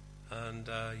and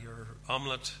your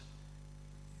omelette,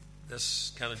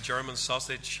 this kind of German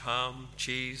sausage, ham,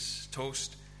 cheese,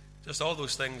 toast, just all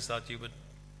those things that you would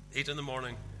eat in the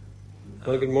morning.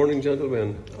 Well, good morning,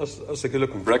 gentlemen. That's a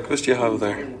good-looking breakfast you have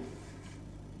there.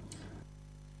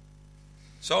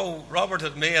 So Robert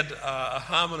had made a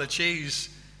ham and a cheese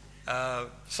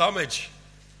sandwich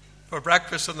for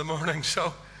breakfast in the morning.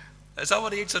 So is that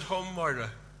what he eats at home, Marta?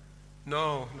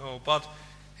 No. But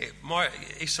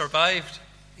he survived.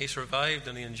 He survived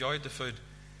and he enjoyed the food.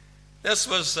 This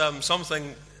was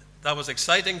something that was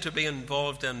exciting to be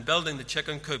involved in, building the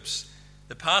chicken coops.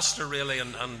 The pastor really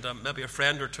and maybe a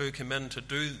friend or two came in to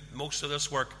do most of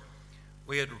this work.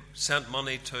 We had sent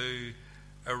money to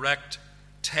erect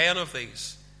 10 of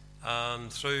these,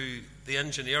 and through the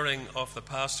engineering of the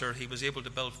pastor he was able to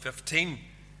build 15.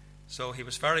 So he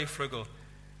was very frugal,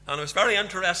 and it was very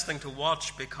interesting to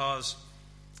watch, because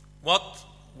what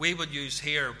we would use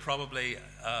here, probably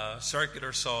a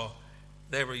circular saw,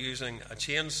 they were using a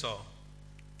chainsaw.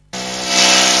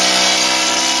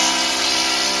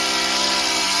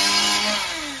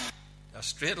 A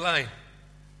straight line.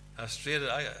 I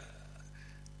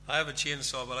have a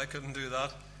chainsaw, but I couldn't do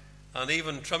that. And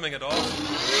even trimming it off.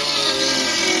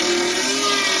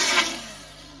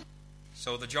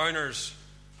 So the joiners,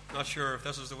 not sure if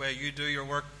this is the way you do your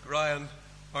work, Ryan,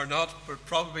 or not, but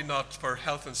probably not for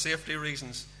health and safety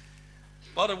reasons.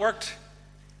 But it worked,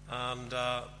 and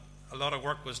a lot of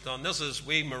work was done. This is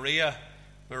Maria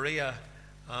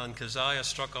and Keziah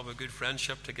struck up a good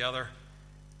friendship together,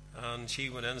 and she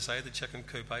went inside the chicken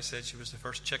coop. I said she was the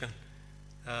first chicken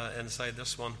inside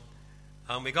this one.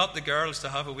 And we got the girls to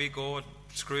have a wee go at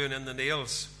screwing in the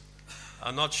nails.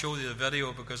 I'll not show you the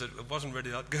video because it wasn't really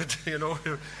that good, you know.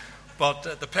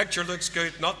 But the picture looks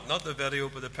good. Not the video,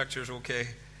 but the picture's okay.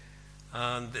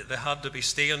 And they had to be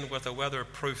stained with a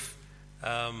weatherproof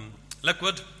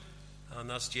liquid. And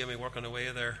that's Jamie working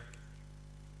away there.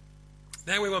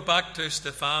 Then we went back to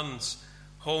Stephan's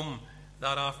home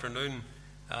that afternoon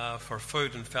for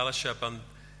food and fellowship. And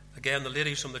again, the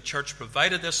ladies from the church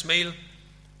provided this meal.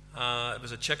 It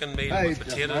was a chicken meal with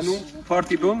potatoes.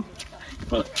 Party boom?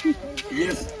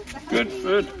 Yes, good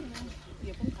food.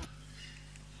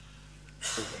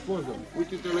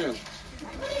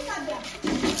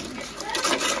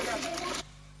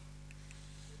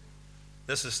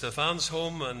 This is Stephan's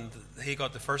home, and he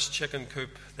got the first chicken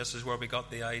coop. This is where we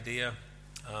got the idea,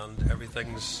 and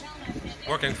everything's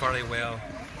working very well.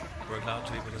 We're glad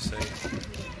to be able to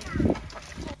say.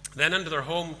 Then into their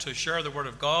home to share the Word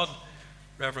of God.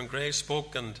 Reverend Gray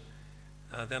spoke, and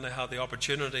then I had the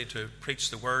opportunity to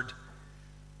preach the Word.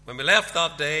 When we left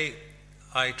that day,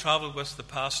 I travelled with the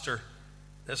pastor.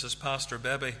 This is Pastor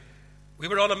Bebe. We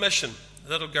were on a mission.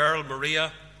 The little girl,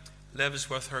 Maria,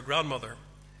 lives with her grandmother,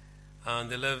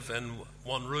 and they live in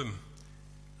one room.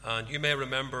 And you may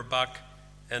remember back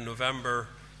in November,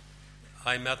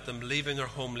 I met them leaving their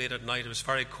home late at night. It was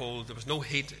very cold. There was no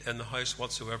heat in the house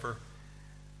whatsoever.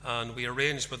 And we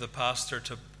arranged with the pastor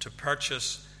to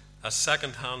purchase a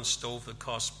second-hand stove that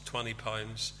cost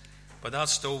 £20. But that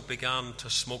stove began to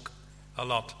smoke a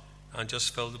lot and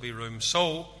just filled the wee room.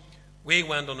 So we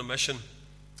went on a mission.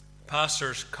 The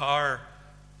pastor's car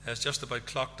is just about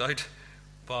clocked out,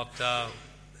 but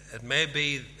it may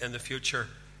be in the future,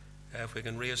 if we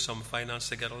can raise some finance,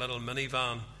 to get a little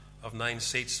minivan of 9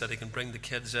 seats that he can bring the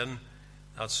kids in.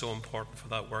 That's so important for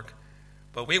that work.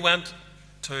 But we went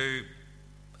to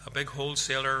a big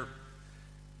wholesaler,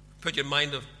 put you in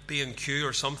mind of B&Q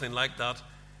or something like that,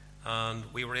 and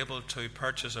we were able to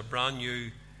purchase a brand new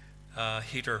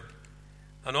heater.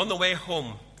 And on the way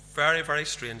home, very, very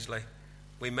strangely,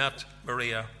 we met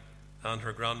Maria and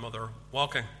her grandmother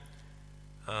walking,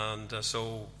 and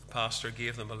so the pastor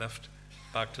gave them a lift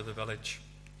back to the village.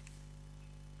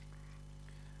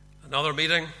 Another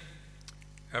meeting,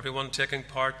 everyone taking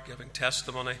part, giving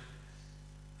testimony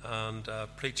and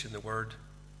preaching the Word.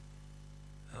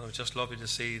 And it was just lovely to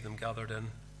see them gathered in.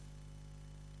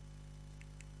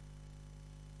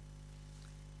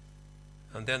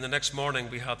 And then the next morning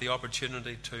we had the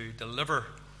opportunity to deliver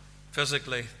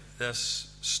physically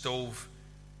this stove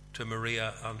to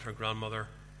Maria and her grandmother,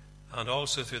 and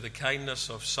also through the kindness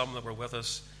of some that were with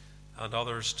us and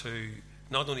others to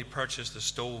not only purchase the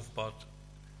stove but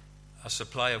a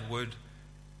supply of wood.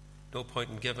 No point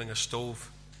in giving a stove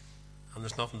and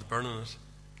there's nothing to burn in it.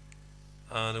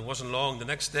 And it wasn't long, the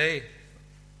next day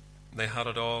they had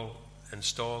it all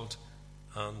installed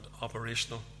and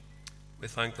operational. we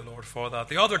thank the Lord for that.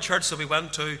 The other church that we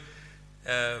went to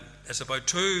is about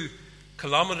 2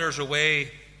 kilometres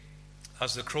away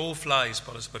as the crow flies,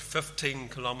 but it's about 15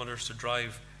 kilometres to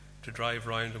drive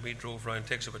round, and we drove round. It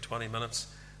takes about 20 minutes,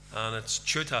 and it's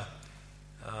Chuta.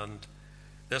 And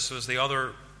this was the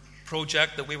other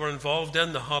project that we were involved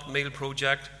in, the hot meal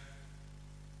project.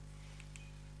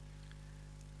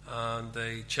 And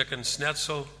the chicken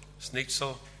schnitzel,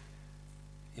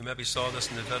 you maybe saw this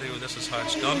in the video. This is how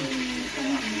it's done.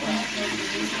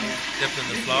 Dipped in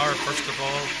the flour first of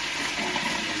all,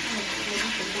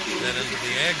 then into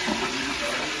the egg.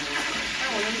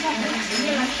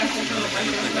 Now, I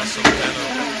think that's some kind of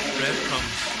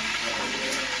breadcrumbs.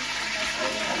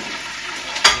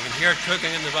 You can hear it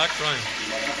cooking in the background.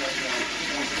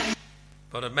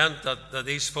 But it meant that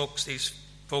these folks,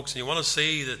 and you want to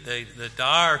see that the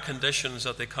dire conditions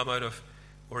that they come out of,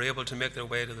 were able to make their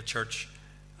way to the church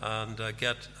and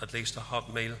get at least a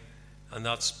hot meal. And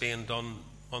that's being done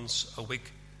once a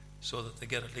week, so that they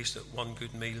get at least one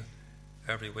good meal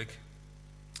every week.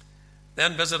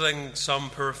 Then visiting some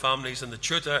poor families in the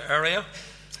Chuta area.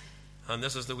 And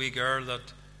this is the wee girl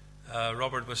that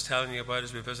Robert was telling you about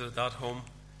as we visited that home.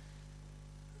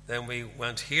 Then we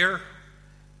went here.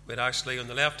 We'd actually, on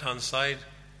the left-hand side,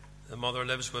 the mother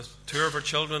lives with 2 of her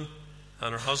children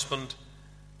and her husband,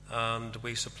 and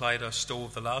we supplied a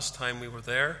stove the last time we were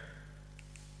there.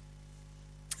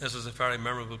 This is a very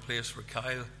memorable place for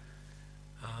Kyle,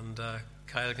 and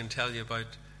Kyle can tell you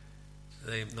about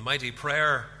the mighty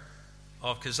prayer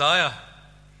of Keziah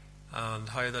and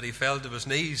how that he fell to his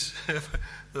knees.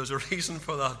 There's a reason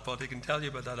for that, but he can tell you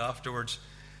about that afterwards.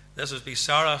 This is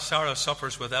Sarah. Sarah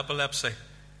suffers with epilepsy.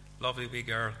 Lovely wee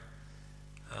girl.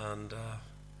 And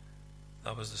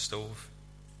that was the stove.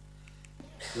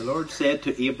 The Lord said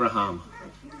to Abraham,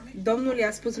 Domnul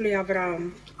i-a spus lui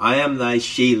Avram, I am thy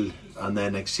shield and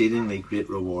thine exceedingly great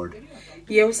reward.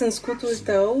 eu sunt scutul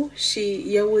tău și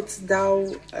eu îți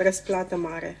dau răsplată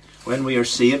mare. When we are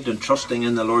saved and trusting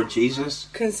in the Lord Jesus,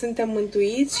 Când suntem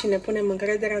mântuiți și ne punem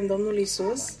încrederea în Domnul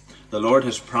Isus, the Lord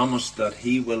has promised that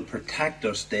He will protect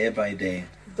us day by day.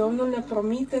 Domnul ne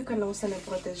promite că o să ne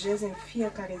protejeze în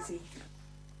fiecare zi.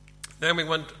 Then we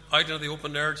went out into the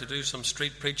open air to do some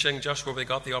street preaching just where we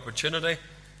got the opportunity,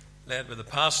 led with the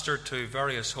pastor to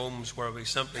various homes where we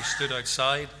simply stood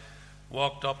outside,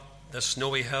 walked up the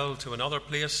snowy hill to another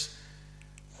place.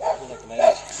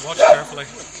 Watch carefully.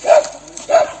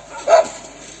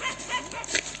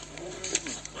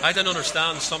 I didn't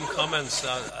understand some comments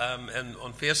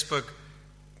on Facebook.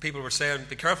 People were saying,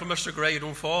 be careful, Mr. Gray, you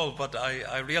don't fall. But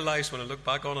I realised when I look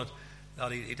back on it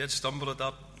that he did stumble at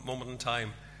that moment in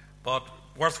time. But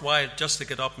worthwhile just to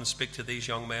get up and speak to these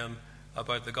young men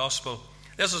about the gospel.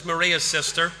 This is Maria's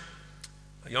sister,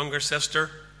 a younger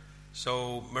sister.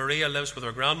 So Maria lives with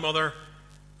her grandmother,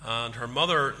 and her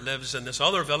mother lives in this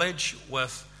other village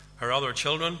with her other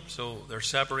children. So they're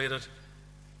separated.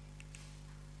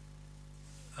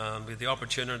 And we had the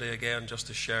opportunity again just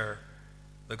to share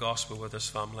the gospel with this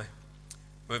family.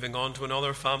 Moving on to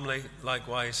another family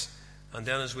likewise. And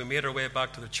then as we made our way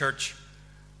back to the church,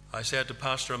 I said to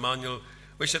Pastor Emmanuel,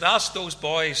 we should ask those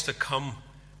boys to come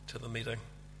to the meeting.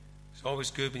 It's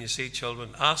always good when you see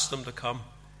children. Ask them to come.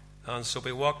 And so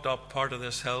we walked up part of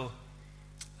this hill,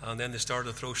 and then they started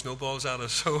to throw snowballs at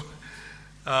us. So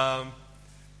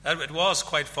it was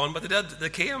quite fun, but they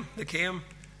came,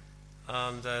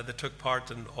 and they took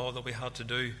part in all that we had to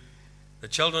do. The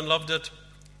children loved it.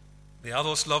 The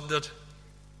adults loved it.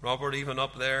 Robert even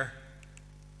up there.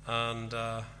 And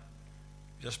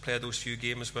just played those few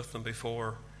games with them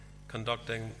before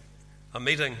conducting a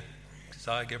meeting. Because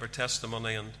I gave her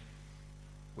testimony, and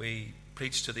we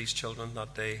preached to these children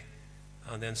that day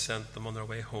and then sent them on their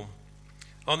way home.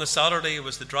 On the Saturday, it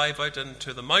was the drive out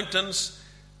into the mountains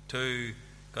to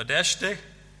Godeshti,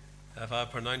 if I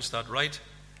pronounced that right.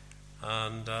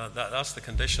 And that's the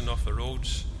condition of the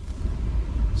roads.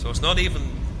 So it's not even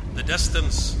the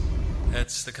distance,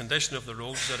 it's the condition of the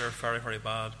roads that are very, very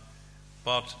bad.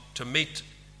 But to meet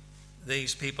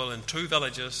these people in 2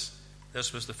 villages,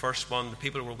 this was the first one. The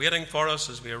people were waiting for us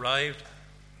as we arrived.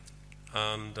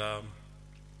 And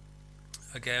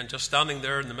again, just standing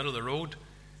there in the middle of the road,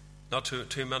 not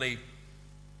too many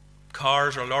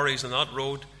cars or lorries on that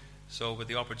road, so with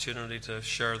the opportunity to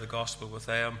share the gospel with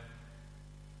them.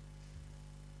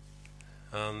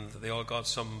 And they all got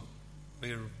some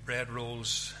bread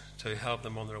rolls to help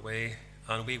them on their way.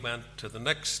 And we went to the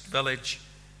next village,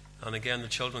 and again the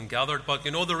children gathered. But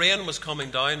you know, the rain was coming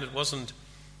down. It wasn't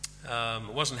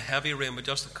heavy rain, but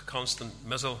just a constant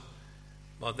mizzle.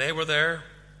 But they were there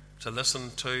to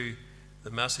listen to the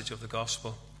message of the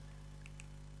gospel.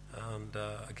 And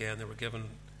again, they were given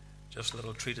just a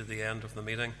little treat at the end of the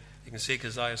meeting. You can see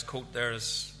Keziah's coat there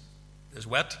is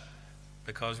wet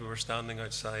because we were standing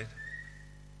outside.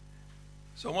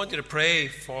 So I want you to pray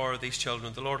for these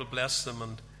children. The Lord will bless them,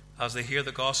 and as they hear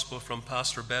the gospel from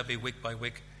Pastor Bebby week by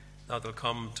week, that they'll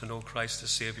come to know Christ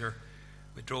as Saviour.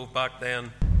 We drove back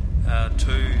then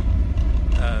to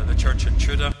the church in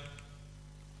Tudor.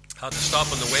 Had to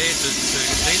stop on the way to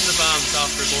clean the vans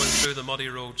after going through the muddy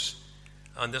roads.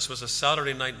 And this was a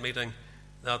Saturday night meeting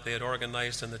that they had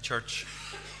organised in the church.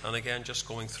 And again, just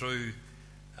going through,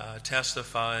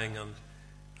 testifying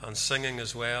and singing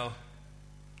as well.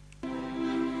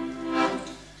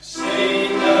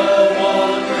 Sing the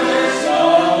wondrous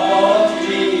song of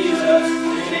Jesus,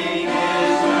 sing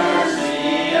His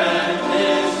mercy and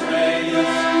His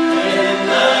grace. In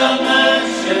the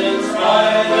mansions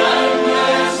bright and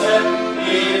blessed,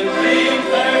 He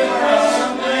prepared for us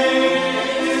a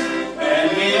place. When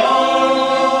we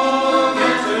all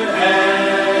get to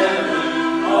heaven,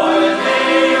 what a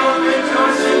day of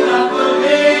rejoicing that will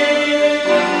be.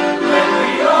 When we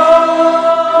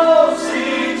all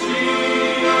see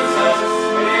Jesus,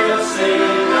 we'll sing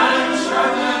and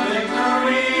shout the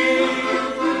victory.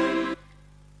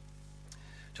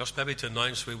 Just maybe to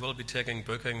announce, we will be taking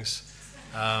bookings.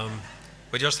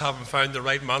 We just haven't found the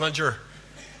right manager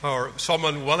or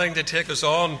someone willing to take us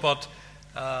on, but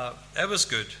it was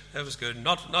good. It was good.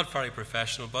 Not very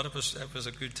professional, but it was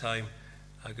a good time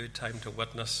to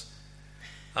witness.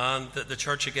 And the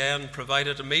church again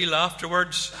provided a meal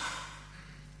afterwards.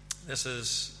 This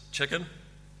is chicken.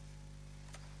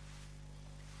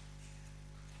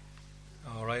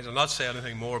 All right, I'll not say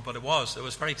anything more, but it was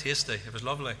very tasty. It was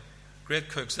lovely. Great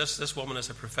cooks. This woman is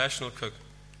a professional cook.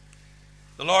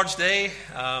 The Lord's Day,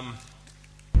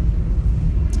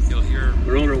 you'll hear.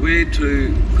 We're on our way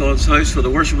to God's house for the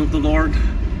worship of the Lord,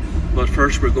 but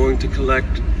first we're going to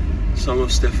collect some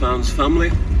of Stephane's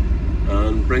family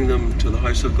and bring them to the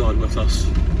house of God with us.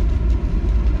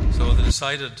 So they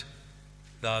decided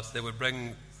that they would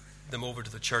bring them over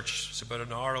to the church. It's about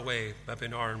an hour away, maybe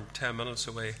an hour and 10 minutes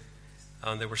away,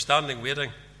 and they were standing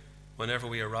waiting whenever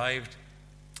we arrived.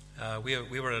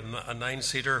 We were a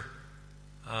 9-seater,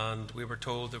 and we were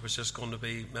told there was just going to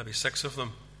be maybe 6 of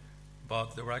them,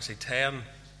 but there were actually 10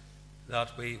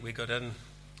 that we got in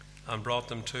and brought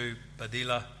them to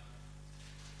Badila.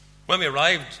 When we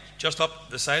arrived just up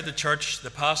the side of the church,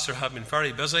 the pastor had been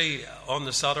very busy on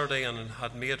the Saturday and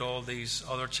had made all these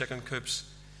other chicken coops.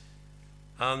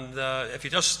 And if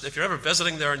you're ever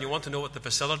visiting there and you want to know what the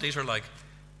facilities are like,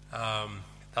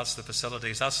 that's the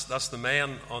facilities. That's the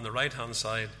men on the right-hand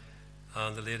side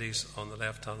and the ladies on the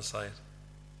left-hand side.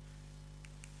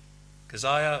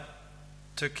 Keziah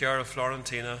took care of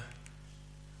Florentina,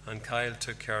 and Kyle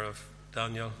took care of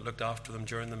Daniel, looked after them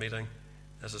during the meeting.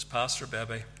 This is Pastor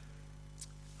Bebby,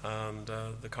 and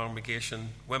the congregation,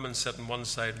 women sitting one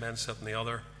side, men sitting the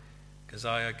other.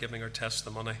 Keziah giving her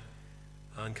testimony,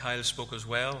 and Kyle spoke as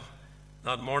well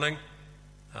that morning.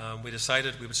 We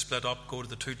decided we would split up, go to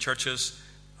the 2 churches.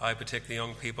 I would take the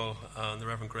young people, and the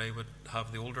Reverend Gray would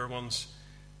have the older ones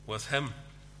with him.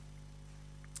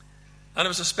 And it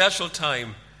was a special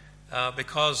time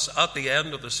because at the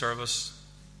end of the service,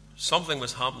 something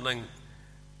was happening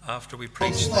after we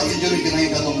preached. There was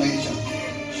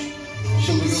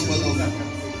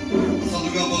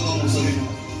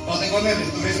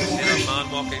a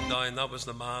man walking down. That was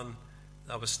the man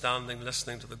that was standing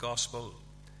listening to the gospel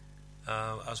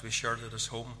as we shared it at his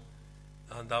home.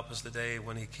 And that was the day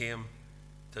when he came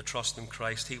to trust in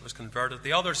Christ. He was converted.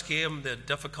 The others came, they had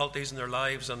difficulties in their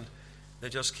lives, and they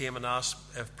just came and asked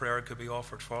if prayer could be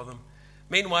offered for them.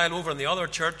 Meanwhile, over in the other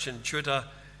church in Chuta,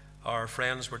 our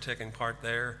friends were taking part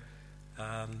there,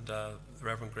 and the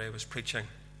Reverend Gray was preaching.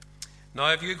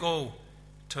 Now, if you go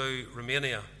to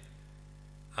Romania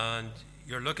and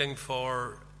you're looking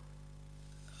for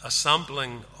a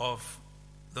sampling of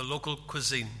the local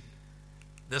cuisine,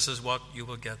 this is what you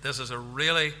will get. This is a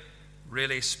really,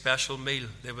 really special meal.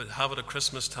 They would have it at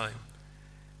Christmas time.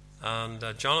 And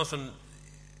Jonathan,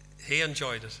 he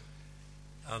enjoyed it.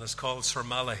 And it's called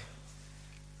surmale.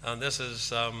 And this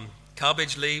is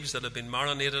cabbage leaves that have been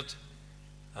marinated.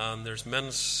 And there's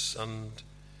mince, and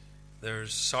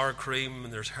there's sour cream,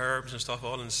 and there's herbs and stuff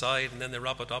all inside. And then they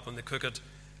wrap it up and they cook it,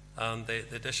 and they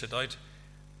dish it out.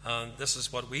 And this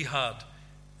is what we had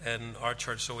in our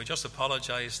church. So we just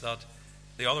apologize that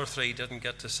the other 3 didn't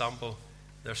get to sample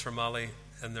their surmale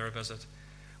in their visit.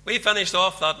 We finished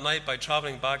off that night by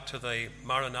travelling back to the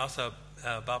Maranatha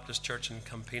Baptist Church in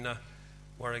Campina,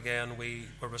 where again we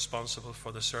were responsible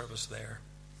for the service there.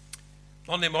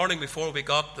 Monday morning, before we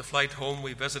got the flight home,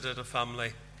 we visited a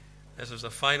family This is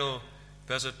the final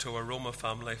visit to a Roma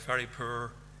family, very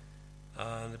poor,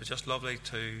 and it was just lovely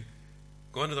to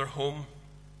go into their home.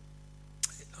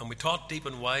 And we taught deep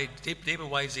and wide. Deep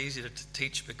and wide is easy to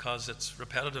teach because it's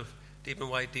repetitive. Deep and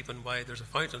wide, deep and wide. There's a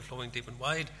fountain flowing deep and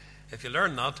wide. If you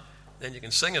learn that, then you can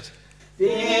sing it.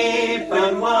 Deep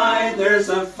and wide, there's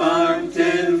a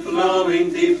fountain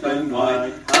flowing deep and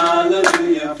wide.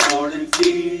 Hallelujah, for it's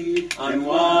deep and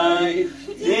wide.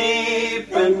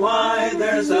 Deep and wide,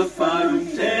 there's a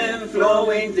fountain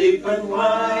flowing deep and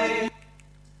wide.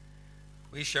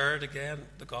 We shared again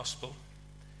the gospel.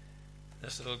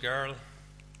 This little girl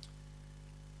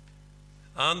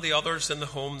and the others in the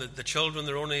home, the children,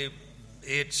 they're only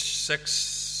age 6,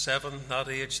 7, that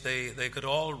age, they could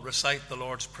all recite the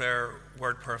Lord's Prayer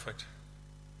word perfect.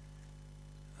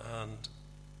 And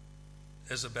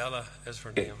Isabella is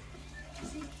her name.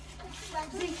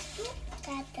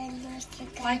 Tatăl nostru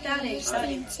care ești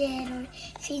în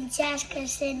ceruri,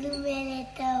 ființească-se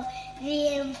numele Tău,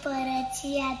 vie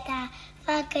împărăția Ta,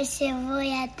 facă-se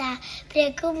voia Ta,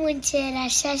 precum în cer,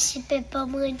 așa și pe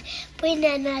pământ.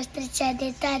 Pâinea noastră cea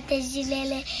de toate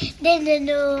zilele,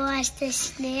 dă-ne nouă astăzi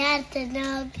și ne iartă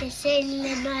nouă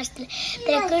greșelile noastre,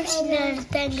 precum și ne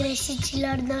iertăm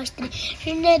greșiților noștri,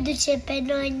 și nu ne duce pe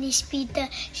noi în ispită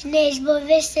și ne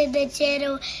izbăvește de ce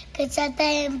rău, că ți-a Ta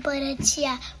e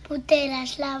împărăția, puterea,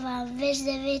 slava, în veci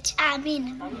de veci.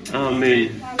 Amin.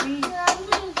 Amen.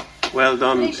 Well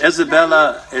done.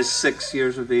 Isabella is 6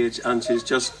 years of age and she's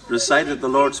just recited the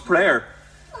Lord's Prayer.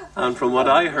 And from what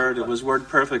I heard, it was word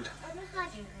perfect.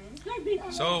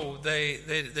 So they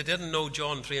didn't know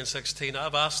John 3 and 16.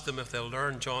 I've asked them if they'll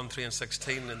learn John 3 and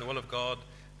 16 in the will of God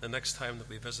the next time that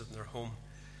we visit in their home.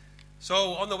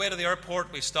 So on the way to the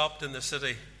airport, we stopped in the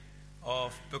city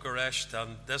of Bucharest,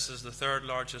 and this is the 3rd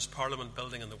largest parliament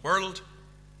building in the world,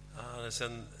 and it's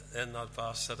in that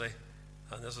vast city.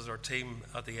 And this is our team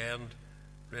at the end,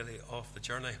 really, of the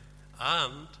journey.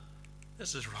 And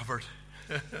this is Robert.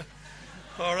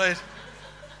 All right.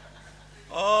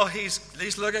 Oh,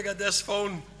 he's looking at this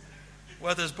phone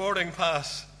with his boarding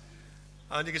pass,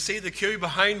 and you can see the queue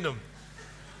behind him,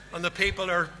 and the people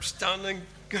are standing.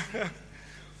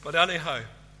 But anyhow,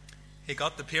 he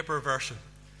got the paper version,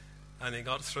 and he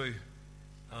got through,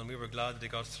 and we were glad that he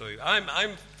got through.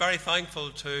 I'm very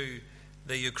thankful to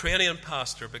the Ukrainian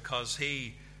pastor because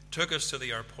he took us to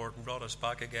the airport and brought us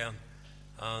back again.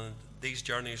 And these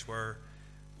journeys were,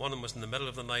 one of them was in the middle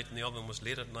of the night and the other one was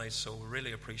late at night, so we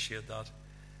really appreciate that.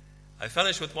 I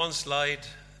finish with one slide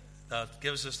that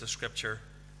gives us the scripture.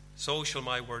 So shall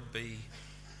my word be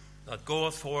that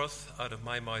goeth forth out of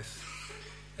my mouth,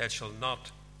 it shall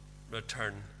not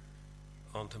return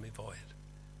unto me void.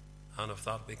 And of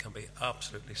that we can be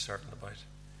absolutely certain about.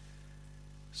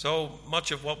 So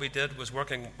much of what we did was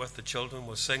working with the children.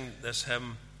 We'll sing this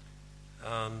hymn,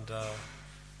 and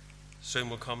soon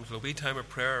we'll come to a wee time of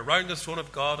prayer. Around the throne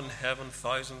of God in heaven,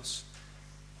 thousands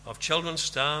of children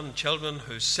stand, children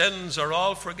whose sins are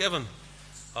all forgiven.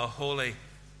 A holy,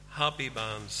 happy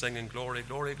band singing glory,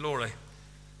 glory, glory.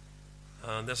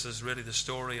 And this is really the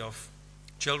story of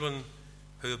children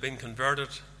who have been converted,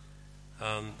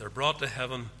 and they're brought to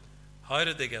heaven. How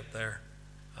did they get there?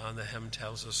 And the hymn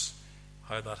tells us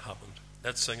how that happened.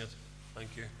 Let's sing it.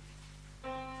 Thank you.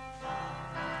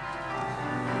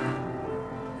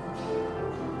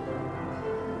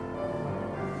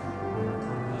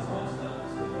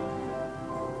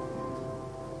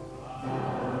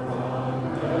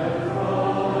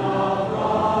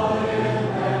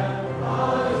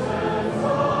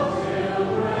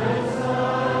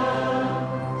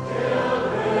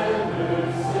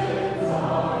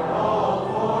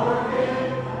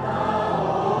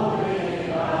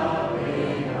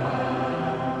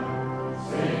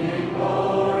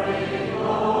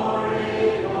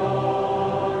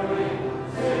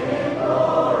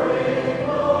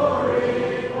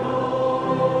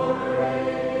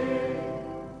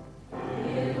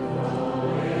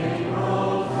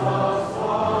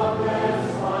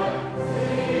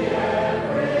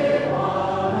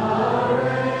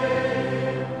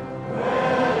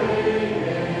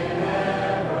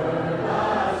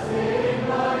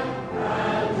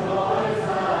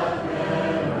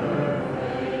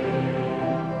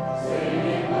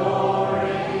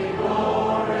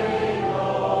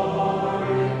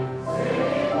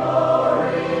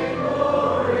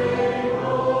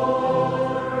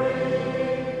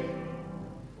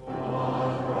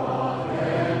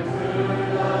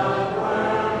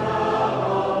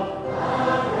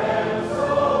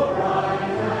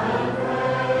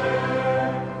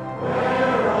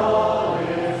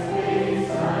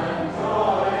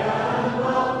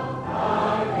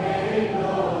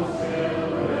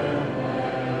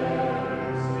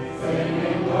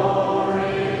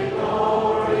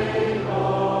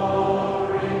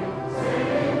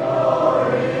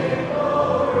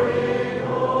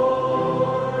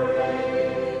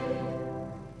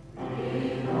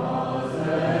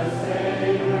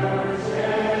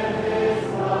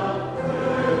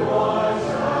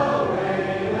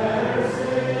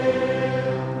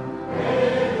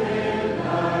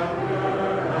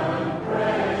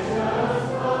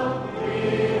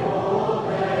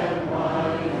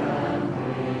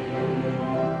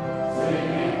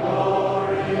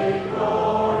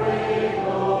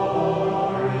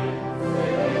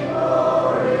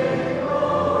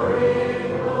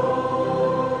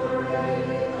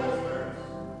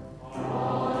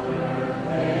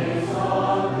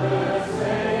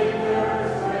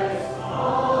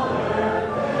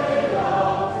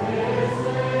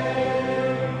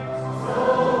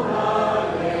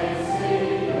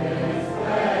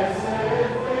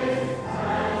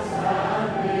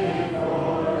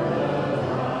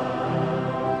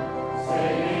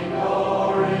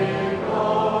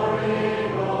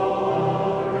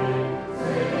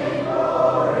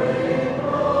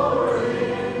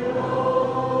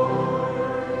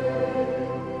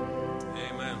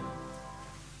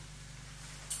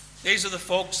 these are the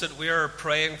folks that we are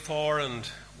praying for, and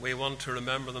we want to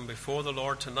remember them before the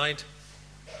Lord tonight.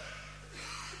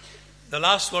 The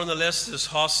last one on the list is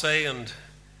Jose, and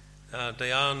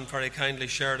Diane very kindly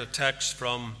shared a text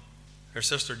from her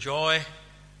sister Joy,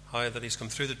 how that he's come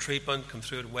through the treatment, come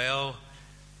through it well,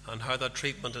 and how that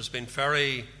treatment has been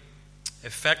very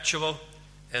effectual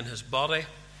in his body,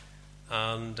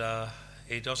 and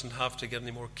he doesn't have to get any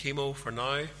more chemo for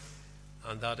now,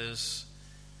 and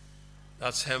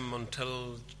that's him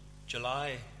until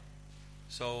July.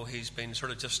 So he's been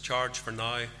sort of discharged for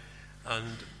now, and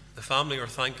the family are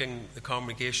thanking the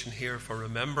congregation here for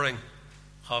remembering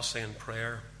Jose in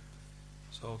prayer.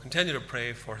 So continue to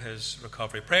pray for his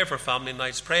recovery. Pray for family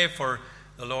nights. Pray for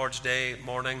the Lord's Day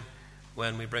morning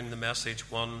when we bring the message,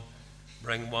 one,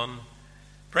 bring one.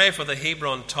 Pray for the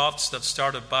Hebron Tots that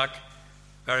started back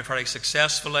very, very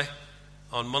successfully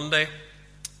on Monday.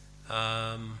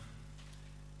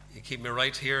 You keep me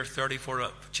right here, 34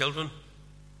 children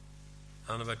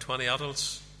and about 20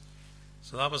 adults.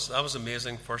 So that was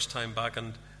amazing, first time back,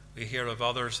 and we hear of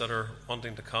others that are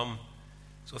wanting to come.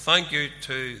 So thank you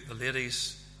to the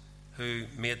ladies who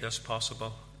made this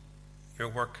possible. Your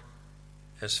work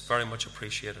is very much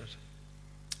appreciated.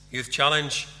 Youth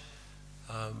Challenge,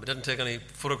 we didn't take any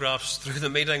photographs through the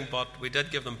meeting, but we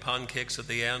did give them pancakes at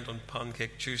the end on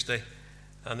Pancake Tuesday.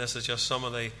 And this is just some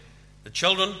of the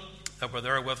children that were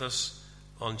there with us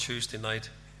on Tuesday night.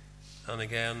 And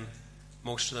again,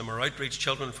 most of them are outreach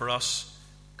children for us,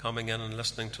 coming in and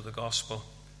listening to the gospel.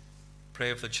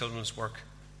 Pray for the children's work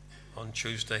on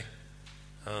Tuesday,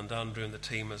 and Andrew and the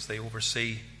team as they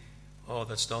oversee all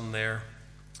that's done there.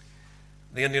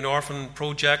 The Indian Orphan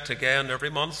Project, again, every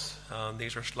month, and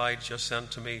these are slides just sent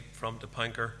to me from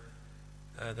Dipankar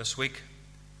this week,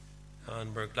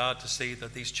 and we're glad to see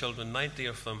that these children, 90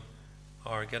 of them,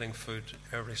 are getting food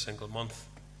every single month.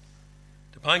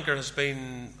 Dipankar has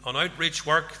been on outreach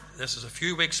work. This is a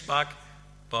few weeks back,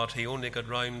 but he only got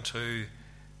round to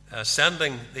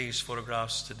sending these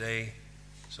photographs today.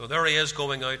 So there he is,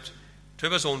 going out to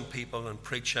his own people and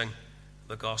preaching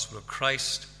the gospel of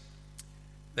Christ.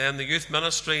 Then the youth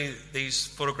ministry, these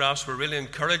photographs were really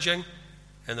encouraging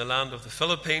in the land of the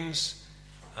Philippines,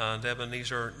 and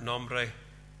Ebenezer Nombre,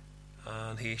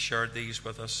 and he shared these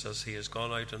with us as he has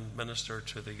gone out and ministered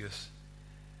to the youth.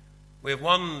 We have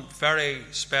one very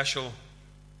special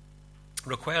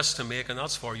request to make, and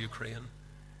that's for Ukraine.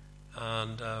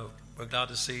 And we're glad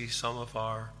to see some of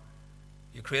our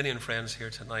Ukrainian friends here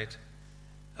tonight.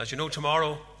 As you know,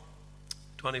 tomorrow,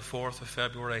 24th of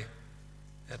February,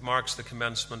 it marks the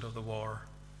commencement of the war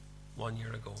 1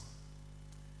 year ago.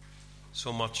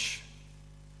 So much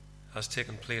has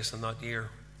taken place in that year,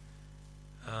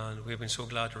 and we've been so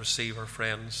glad to receive our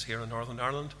friends here in Northern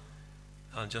Ireland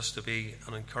and just to be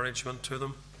an encouragement to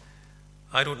them.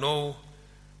 I don't know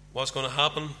what's going to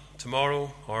happen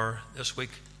tomorrow or this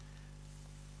week,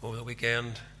 over the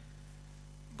weekend,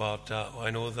 but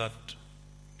I know that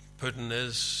Putin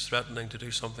is threatening to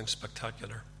do something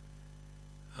spectacular,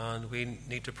 and we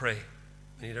need to pray.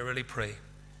 We need to really pray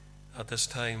at this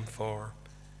time for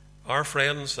our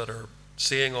friends that are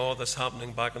seeing all that's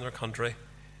happening back in their country,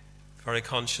 very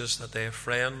conscious that they have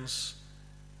friends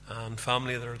and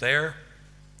family that are there,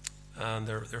 and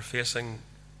they're facing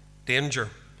danger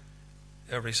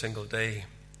every single day.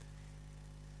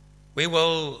 We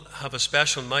will have a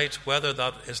special night, whether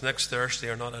that is next Thursday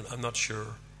or not, I'm not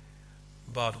sure.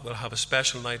 But we'll have a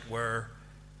special night where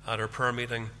at our prayer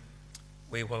meeting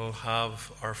we will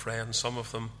have our friends, some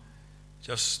of them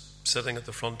just sitting at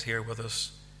the front here with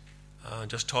us,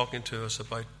 just talking to us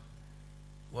about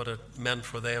what it meant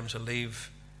for them to leave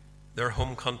their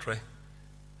home country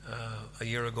a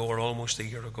year ago, or almost a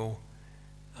year ago,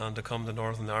 and to come to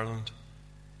Northern Ireland.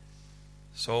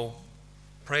 So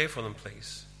pray for them,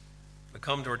 please. We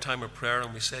come to our time of prayer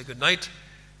and we say good night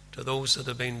to those that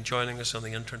have been joining us on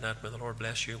the internet. May the Lord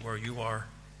bless you where you are,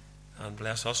 and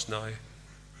bless us now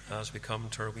as we come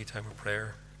to our wee time of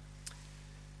prayer.